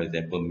 For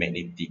example,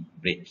 magnetic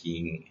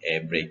braking,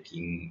 air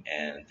braking,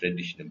 and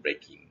traditional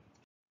braking.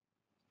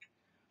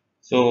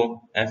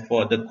 So as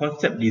for the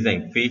concept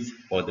design phase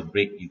for the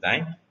brake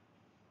design,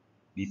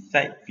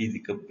 decide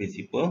physical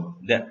principle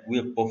that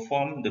will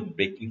perform the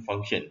braking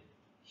function.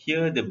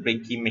 Here the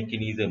braking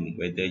mechanism,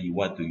 whether you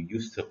want to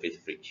use surface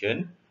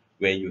friction,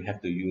 where you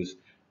have to use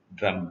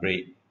drum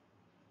brake,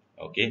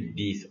 okay,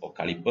 disc or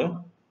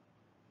caliper,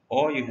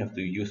 or you have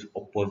to use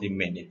opposing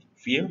magnetic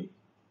field.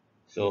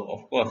 So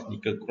of course,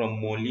 nickel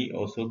chrome moly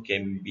also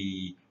can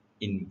be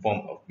in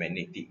form of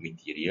magnetic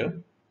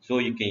material. So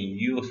you can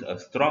use a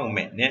strong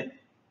magnet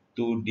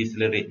to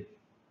decelerate.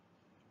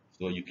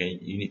 So you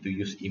need to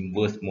use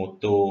inverse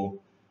motor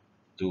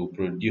to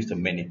produce a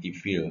magnetic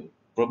field.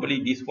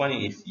 Probably this one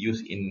is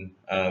used in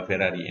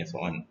Ferrari and so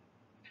on.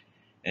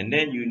 And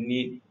then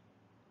you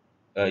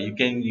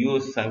can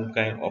use some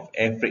kind of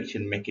air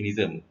friction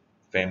mechanism,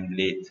 fan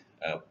blade,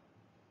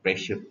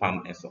 pressure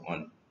pump, and so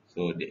on.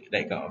 So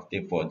that kind of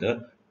thing for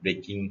the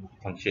braking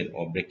function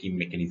or braking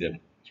mechanism.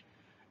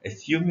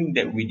 Assuming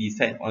that we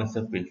decide on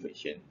surface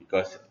friction,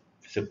 because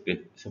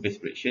surface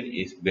friction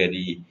is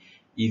very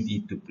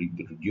easy to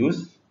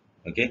produce,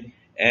 okay,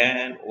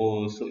 and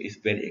also it's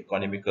very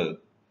economical,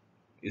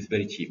 it's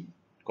very cheap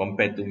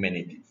compared to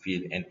magnetic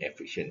field and air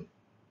friction.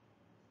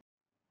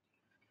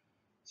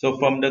 So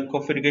from the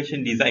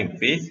configuration design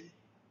phase,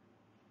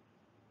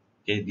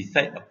 okay,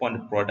 decide upon the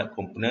product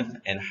components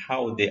and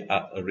how they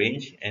are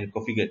arranged and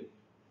configured,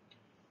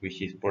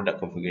 which is product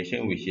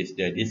configuration, which is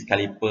the disc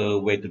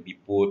caliper, where to be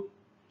put,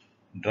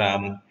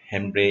 drum,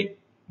 handbrake,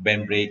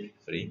 band brake,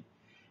 sorry,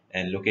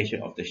 and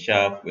location of the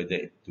shaft, whether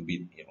it to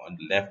be on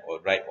the left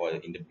or right or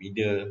in the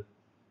middle.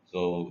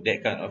 So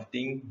that kind of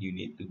thing you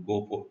need to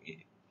go for.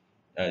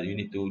 You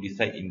need to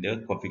decide in the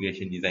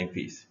configuration design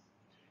phase.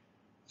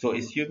 So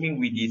assuming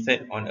we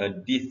decide on a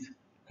disc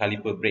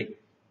caliper brake,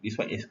 this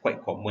one is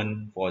quite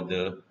common for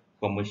the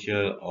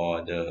commercial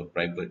or the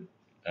private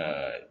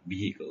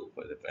vehicle,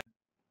 for example.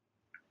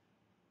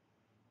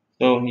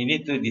 So you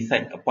need to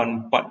decide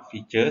upon part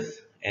features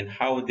and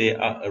how they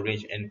are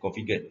arranged and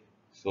configured.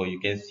 So you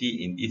can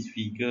see in this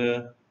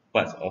figure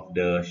parts of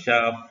the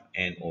shaft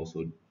and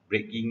also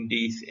braking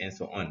disc and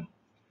so on.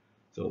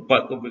 So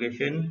part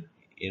configuration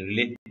in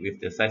relate with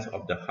the size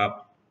of the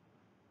hub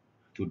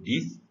to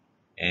disc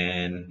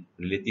and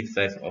relative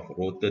size of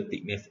rotor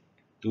thickness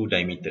to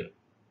diameter.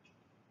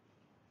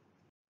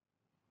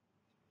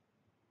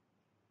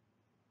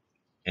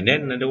 And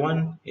then another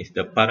one is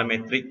the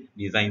parametric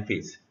design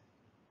phase.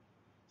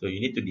 So you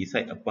need to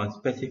decide upon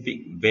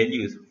specific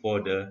values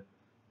for the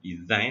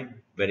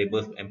design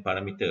variables and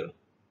parameter.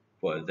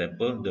 For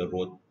example, the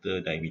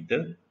rotor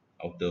diameter,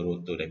 outer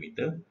rotor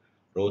diameter,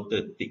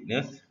 rotor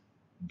thickness,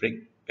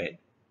 brake pad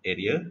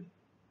area,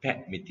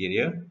 pad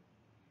material,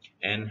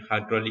 and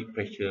hydraulic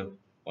pressure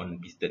on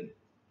piston.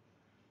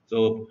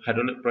 So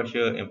hydraulic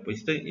pressure and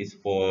piston is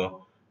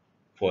for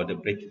the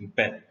braking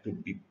pad to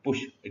be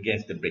pushed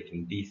against the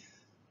braking disc.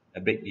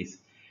 Brake disc.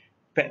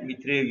 Pad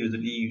material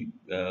usually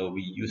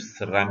we use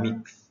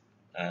ceramics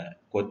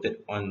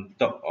coated on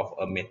top of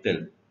a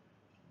metal.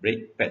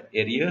 Brake pad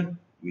area,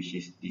 which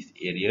is this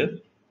area.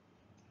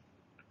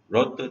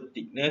 Rotor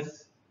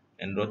thickness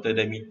and rotor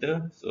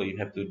diameter. So you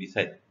have to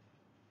decide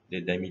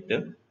the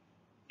diameter.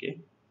 Okay.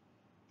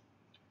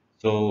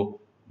 So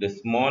the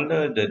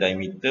smaller the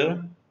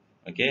diameter,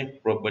 okay,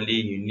 probably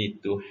you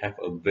need to have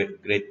a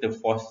greater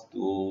force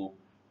to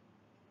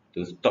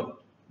stop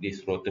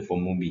this rotor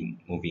from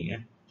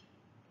moving.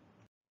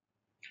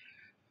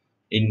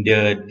 In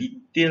the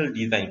detailed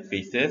design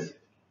phases,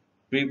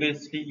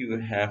 previously you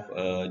have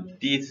a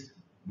disc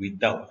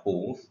without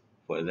holes,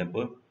 for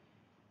example,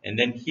 and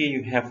then here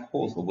you have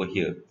holes over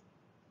here.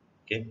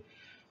 Okay,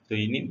 so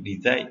you need to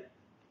decide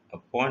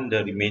upon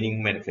the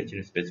remaining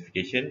manufacturing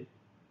specification,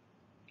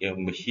 okay,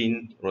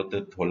 machine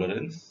rotor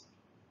tolerance.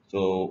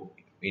 So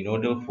in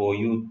order for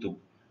you to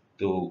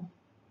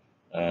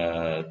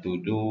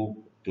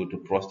to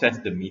process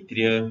the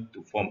material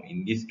to form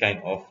in this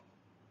kind of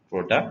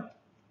product,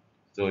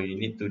 so you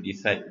need to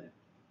decide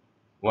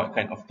what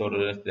kind of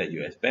tolerance that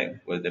you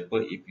expect. For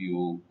example, if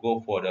you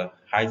go for the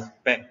high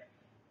spec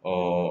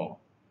or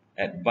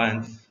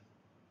advanced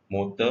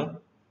motor,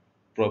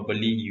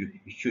 probably you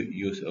should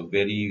use a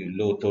very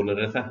low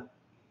tolerance.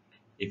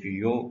 If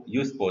you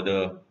use for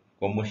the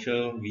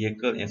commercial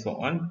vehicle and so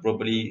on,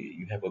 probably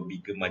you have a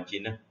bigger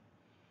margin.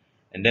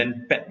 And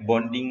then pad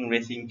bonding,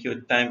 racing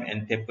cure time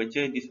and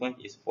temperature. This one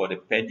is for the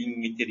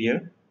padding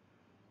material.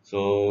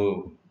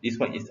 So this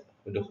one is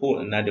the whole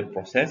another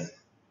process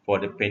for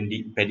the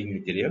padding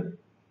material.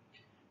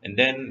 And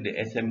then the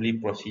assembly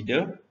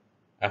procedure.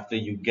 After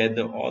you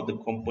gather all the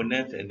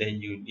components, and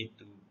then you need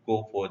to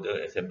go for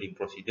the assembly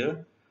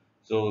procedure.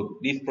 So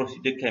this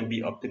procedure can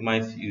be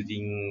optimized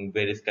using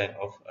various kind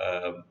of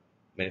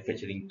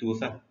manufacturing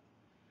tools.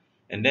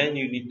 And then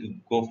you need to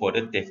go for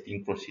the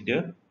testing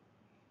procedure.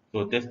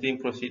 So testing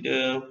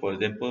procedure, for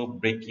example,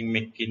 braking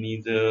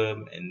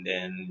mechanism, and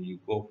then you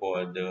go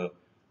for the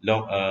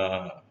long,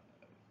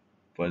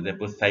 for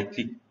example,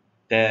 cyclic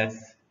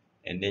test,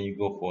 and then you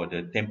go for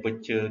the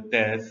temperature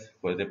test.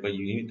 For example,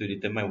 you need to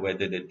determine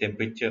whether the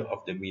temperature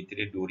of the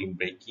material during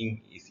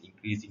braking is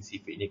increasing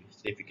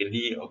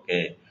significantly,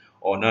 okay,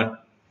 or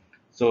not.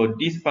 So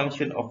this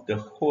function of the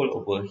hole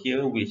over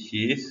here, which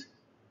is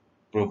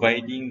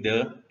providing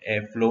the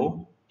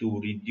airflow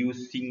to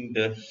reducing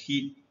the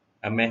heat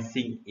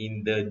amassing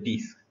in the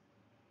disc.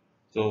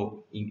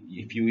 So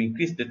if you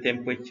increase the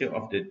temperature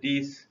of the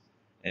disc,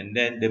 and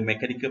then the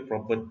mechanical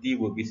property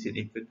will be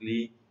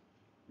significantly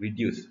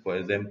reduced. For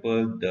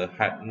example, the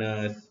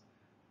hardness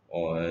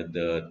or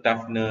the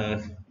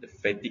toughness, the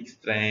fatigue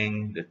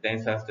strength, the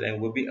tensile strength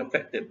will be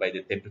affected by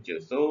the temperature.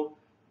 So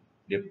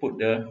they put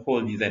the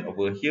whole design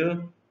over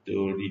here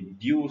to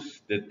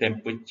reduce the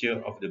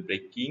temperature of the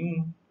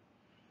braking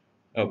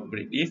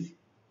brake disc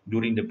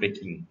during the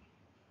braking.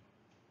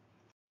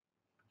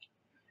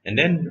 And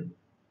then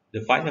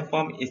the final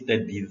form is the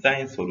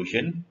design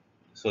solution.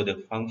 So the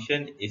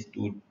function is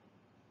to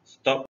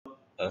stop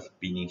a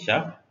spinning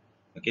shaft.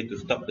 Okay, to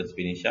stop the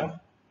spinning shaft.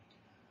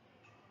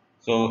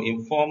 So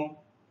in form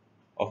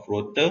of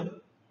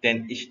rotor,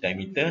 10-inch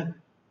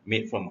diameter,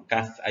 made from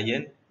cast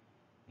iron.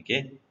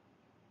 Okay,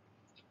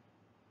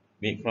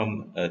 made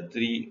from a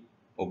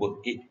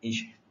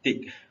 3/8-inch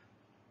thick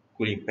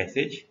cooling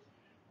passage,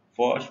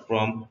 forged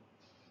from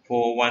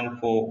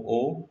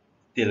 4140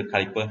 steel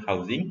caliper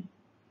housing.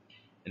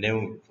 And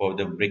then for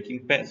the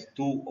braking pads,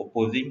 two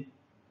opposing,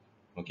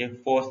 okay,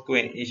 4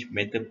 square-inch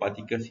metal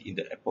particles in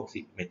the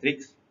epoxy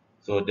matrix.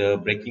 So the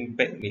braking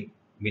pad made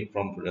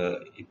from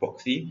the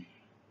epoxy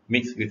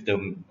mixed with the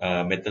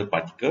metal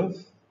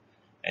particles,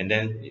 and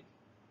then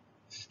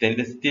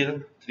stainless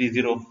steel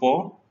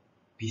 304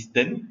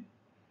 piston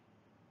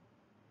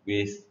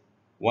with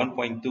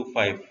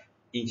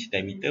 1.25-inch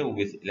diameter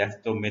with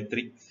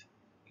elastometric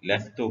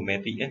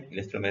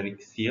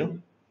seal,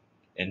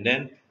 and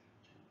then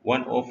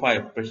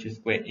 105 pressure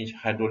square inch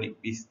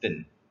hydraulic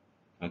piston.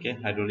 Okay,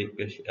 hydraulic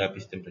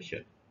piston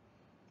pressure.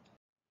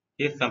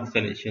 Here's some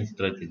selection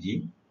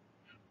strategy.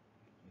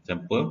 For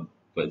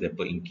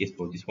example, in case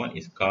for this one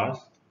is cars.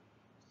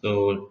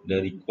 So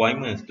the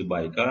requirements to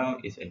buy a car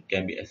is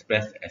can be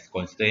expressed as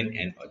constraint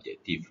and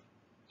objective.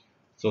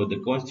 So the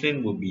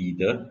constraint will be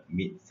the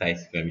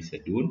mid-size family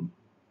schedule.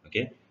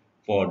 Okay,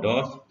 4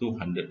 doors,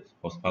 200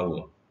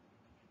 horsepower.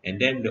 And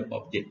then the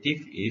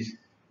objective is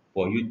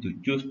for you to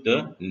choose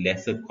the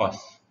lesser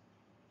cost.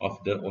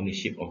 of the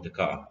ownership of the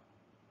car.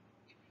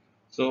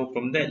 So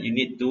from that, you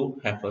need to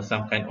have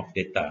some kind of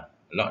data,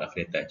 a lot of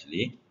data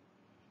actually.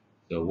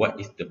 So what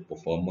is the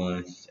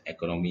performance,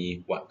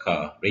 economy, what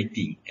car,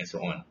 rating, and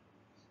so on.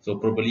 So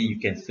probably you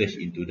can search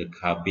into the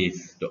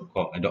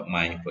carbase.com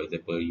 .my, for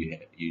example. You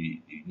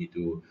need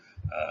to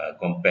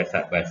compare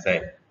side by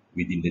side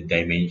within the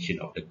dimension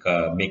of the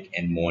car, make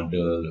and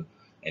model,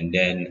 and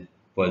then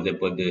for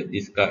example,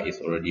 this car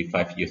is already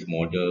 5 years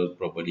model.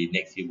 Probably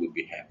next year will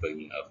be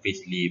having a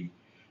facelift,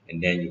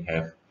 and then you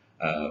have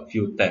a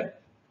few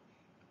type.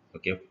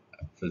 Okay,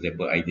 for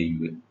example, either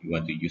you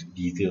want to use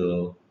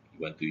diesel, you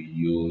want to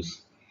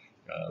use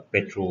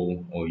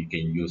petrol, or you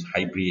can use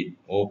hybrid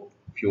or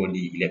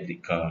purely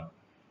electric car.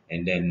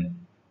 And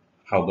then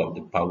how about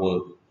the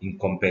power in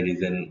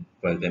comparison?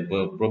 For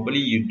example, probably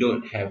you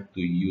don't have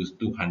to use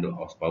 200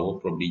 horsepower.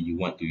 Probably you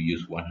want to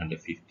use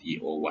 150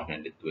 or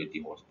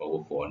 120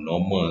 horsepower for a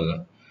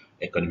normal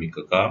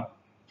economical car.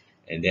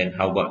 And then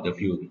how about the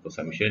fuel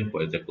consumption?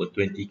 For example,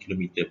 20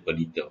 kilometer per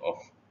liter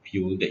of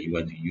fuel that you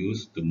want to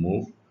use to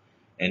move.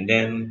 And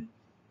then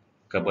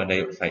carbon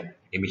dioxide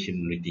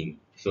emission rating.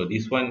 So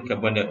this one,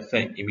 carbon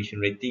dioxide emission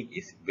rating,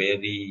 is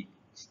very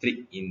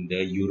strict in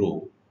the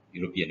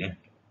European,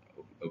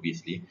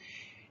 obviously.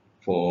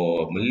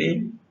 For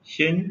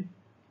Malaysian,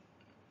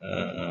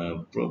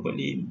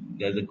 probably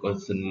doesn't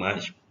concern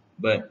much,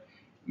 but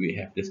we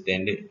have the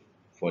standard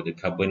for the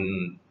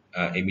carbon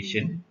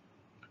emission.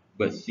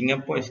 But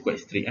Singapore is quite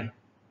strict.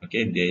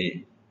 Okay,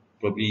 they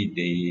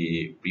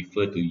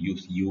prefer to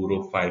use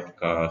Euro 5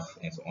 cars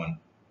and so on.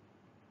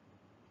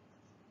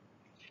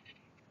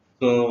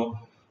 So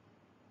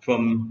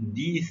from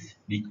these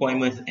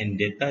requirements and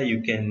data,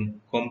 you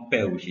can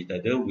compare with each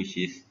other, which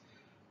is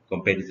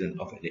comparison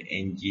of the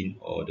engine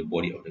or the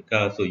body of the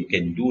car. So you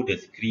can do the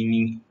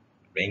screening,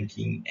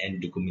 ranking,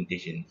 and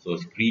documentation. So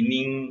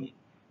screening,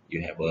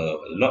 you have a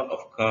lot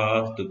of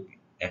cars to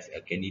as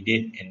a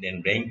candidate, and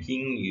then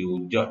ranking,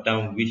 you jot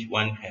down which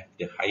one have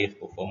the highest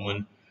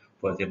performance.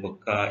 For example,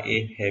 car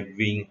A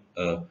having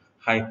a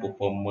high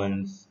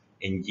performance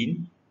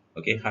engine,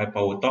 okay, high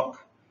power torque,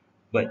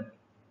 but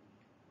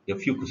the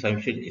fuel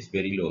consumption is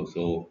very low.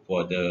 So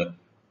for the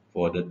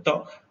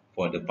torque,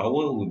 for the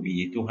power would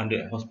be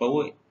 200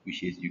 horsepower,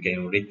 which is you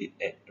can rate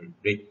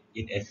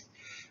it as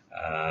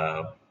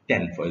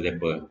 10, for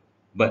example.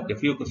 But the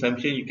fuel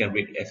consumption you can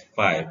rate as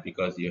 5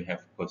 because you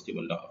have consumed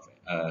a lot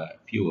of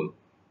fuel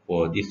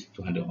for this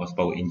 200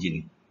 horsepower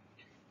engine.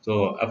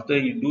 So after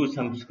you do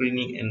some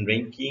screening and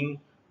ranking,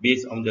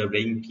 based on the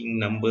ranking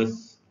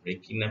numbers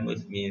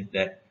means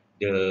that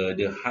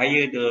the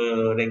higher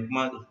the rank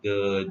mark,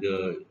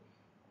 the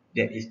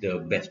that is the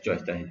best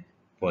choice then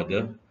for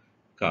the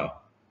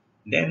car.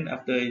 Then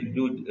after you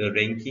do the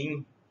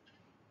ranking,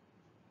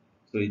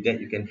 so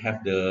that you can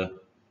have the,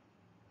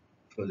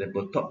 for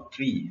example, top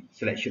three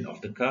selection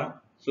of the car.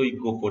 So you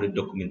go for the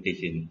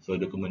documentation. So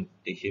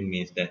documentation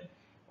means that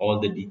all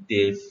the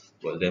details,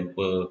 for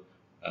example,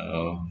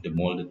 the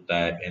model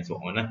type and so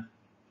on.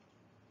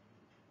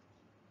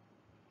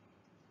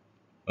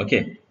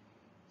 Okay,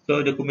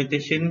 so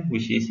documentation,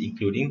 which is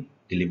including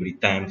delivery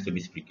time,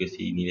 service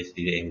frequency, needless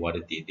delay, and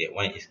warranty. That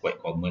one is quite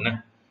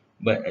common.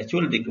 But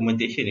actual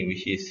documentation,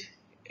 which is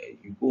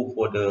you go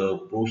for the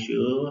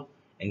brochure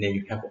and then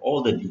you have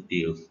all the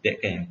details.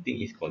 That kind of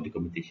thing is called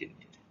documentation.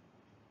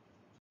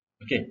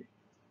 Okay,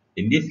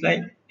 in this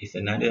slide is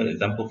another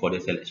example for the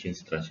selection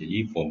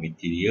strategy for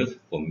materials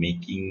for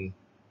making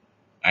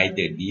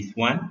either this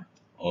one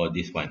or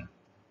this one.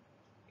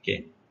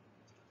 Okay,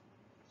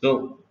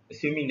 so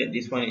assuming that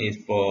this one is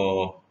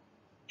for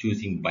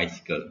choosing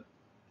bicycle.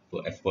 So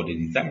as for the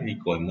design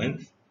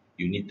requirements,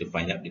 you need to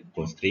find out the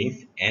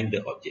constraints and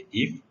the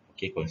objective.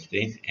 Okay,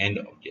 constraints and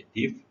the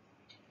objective.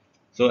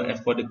 So as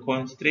for the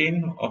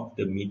constraint of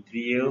the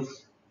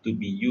materials to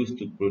be used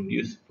to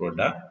produce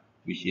product,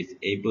 which is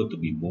able to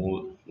be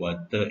mold,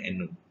 water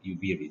and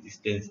UV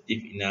resistant,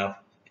 stiff enough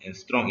and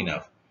strong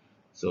enough.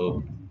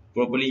 So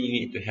probably you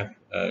need to have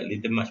a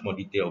little much more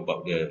detail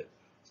about the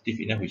stiff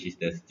enough, which is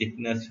the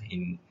stiffness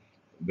in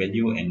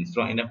value, and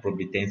strong enough,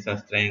 probably tensile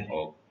strength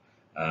or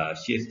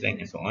shear strength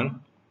and so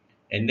on.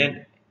 And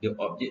then the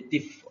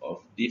objective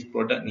of this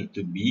product need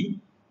to be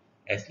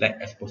as light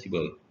as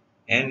possible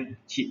and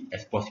cheap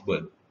as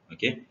possible.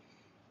 Okay,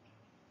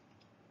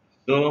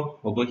 so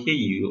over here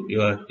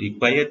you are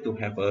required to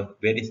have a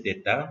various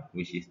data,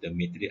 which is the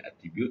material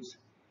attributes.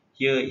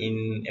 Here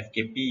in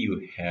FKP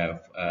you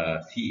have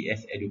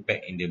CES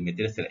EduPack in the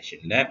material selection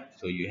lab,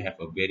 so you have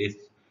a various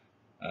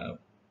uh,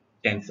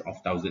 tens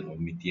of thousands of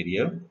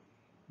material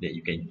that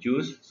you can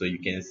choose. So you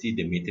can see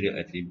the material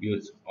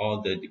attributes,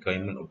 all the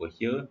requirement over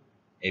here.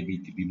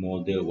 ability to be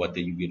molded, water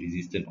UV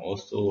resistant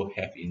also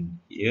have in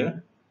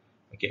here.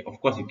 Okay,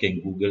 of course you can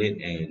Google it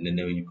and then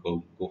you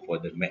go for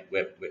the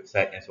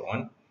website and so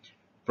on.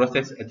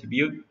 Process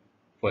attribute,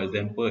 for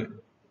example,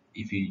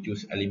 if you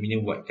choose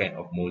aluminium, what kind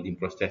of molding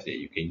process that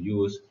you can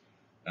use.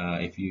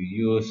 If you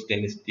use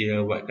stainless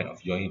steel, what kind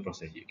of joining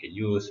process you can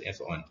use and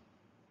so on.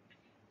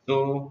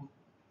 So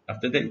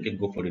after that, you can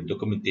go for the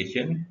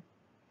documentation.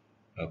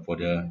 for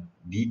the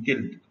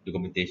detailed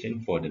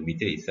documentation for the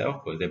material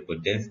itself, for example,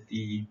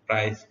 density,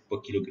 price per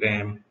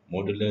kilogram,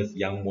 modulus,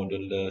 young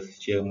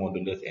modulus, shear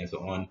modulus, and so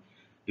on,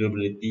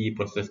 durability,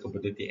 process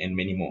compatibility, and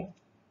many more.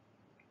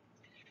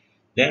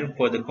 Then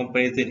for the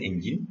comparison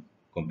engine,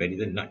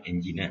 comparison not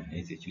engine,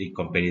 it's actually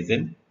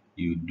comparison.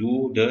 You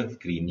do the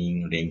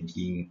screening,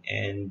 ranking,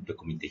 and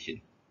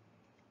documentation.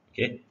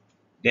 Okay,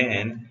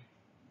 then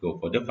go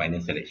for the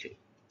final selection.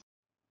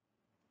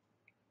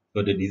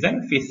 So the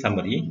design phase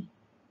summary,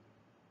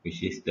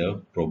 which is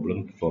the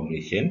problem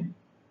formulation,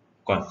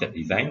 concept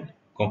design,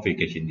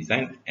 configuration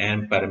design,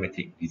 and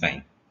parametric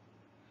design.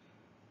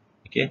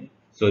 Okay,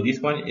 so this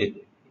one is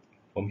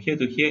from here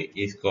to here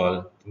is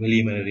called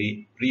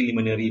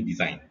preliminary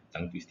design,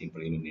 tongue twisting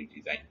preliminary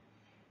design.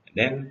 And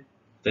then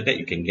after that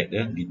you can get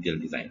the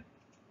detailed design.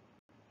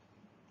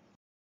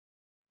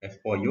 As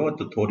for your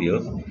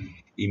tutorials,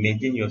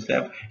 imagine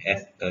yourself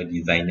as a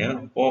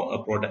designer for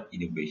a product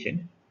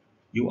innovation.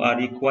 You are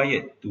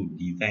required to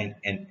design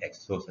an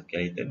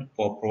exoskeleton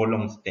for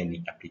prolonged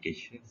standing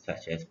applications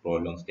such as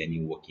prolonged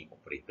standing working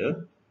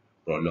operator,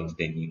 prolonged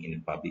standing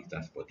in public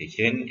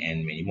transportation,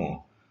 and many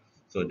more.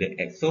 So the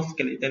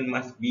exoskeleton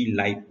must be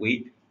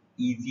lightweight,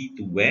 easy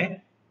to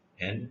wear,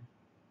 and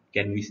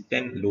can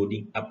withstand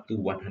loading up to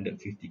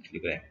 150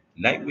 kilogram.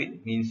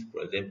 Lightweight means,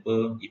 for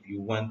example, if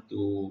you want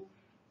to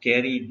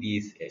carry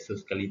this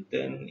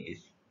exoskeleton,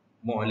 is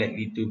more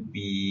likely to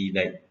be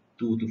like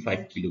 2 to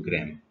 5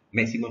 kilogram,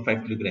 maximum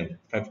 5 kilogram.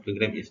 5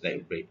 kilogram is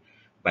like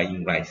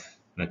buying rice,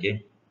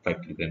 okay?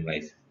 5 kilogram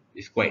rice.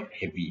 It's quite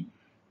heavy.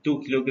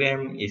 2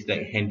 kilogram is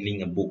like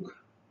handling a book.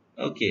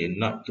 Okay,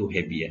 not too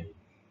heavy.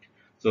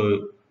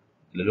 So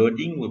the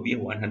loading will be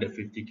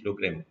 150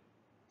 kilogram.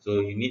 So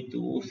you need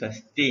to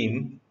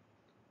sustain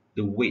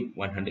the weight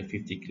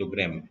 150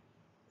 kilogram.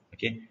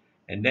 Okay,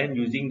 and then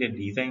using the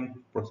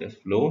design process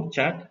flow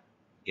chart,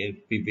 okay,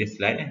 previous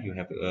slide, you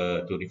have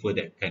to refer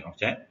that kind of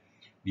chart.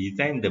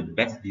 Design the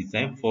best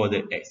design for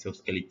the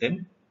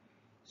exoskeleton.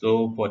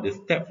 So for the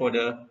step for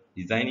the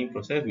designing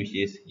process, which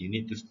is you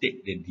need to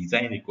state the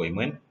design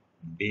requirement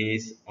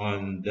based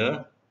on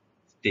the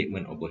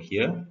statement over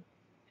here,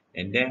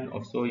 and then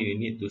also you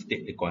need to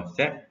state the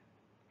concept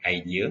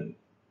idea.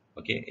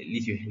 Okay, at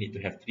least you need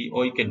to have three,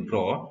 or you can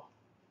draw,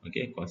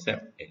 okay,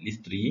 concept at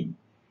least three,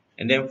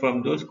 and then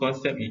from those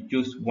concept you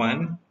choose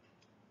one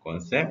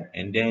concept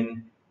and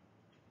then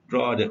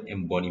draw the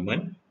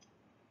embodiment.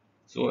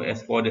 So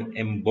as for the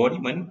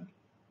embodiment,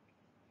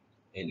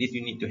 at least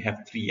you need to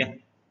have three, yeah,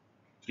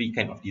 three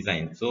kind of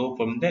design. So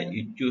from that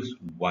you choose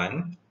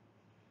one,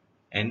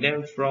 and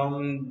then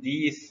from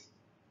this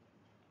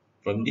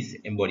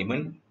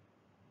embodiment,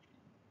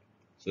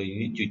 so you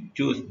need to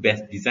choose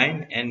best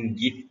design and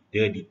give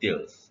the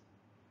details.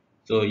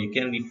 So you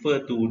can refer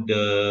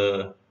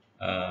to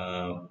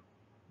uh,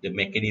 the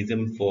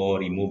mechanism for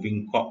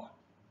removing cork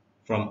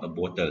from a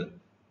bottle.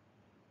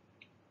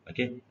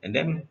 Okay, and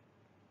then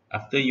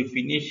after you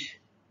finish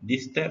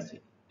these steps,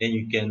 then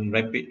you can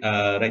write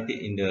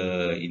it in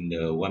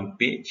the one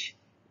page.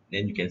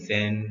 Then you can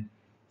send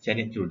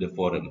it through the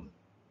forum.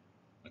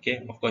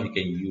 Okay, of course you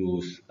can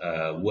use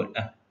Word,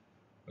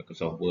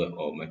 Microsoft Word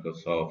or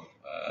Microsoft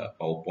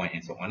PowerPoint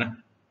and so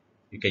on.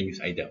 You can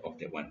use either of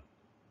that one.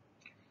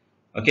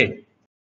 Okay,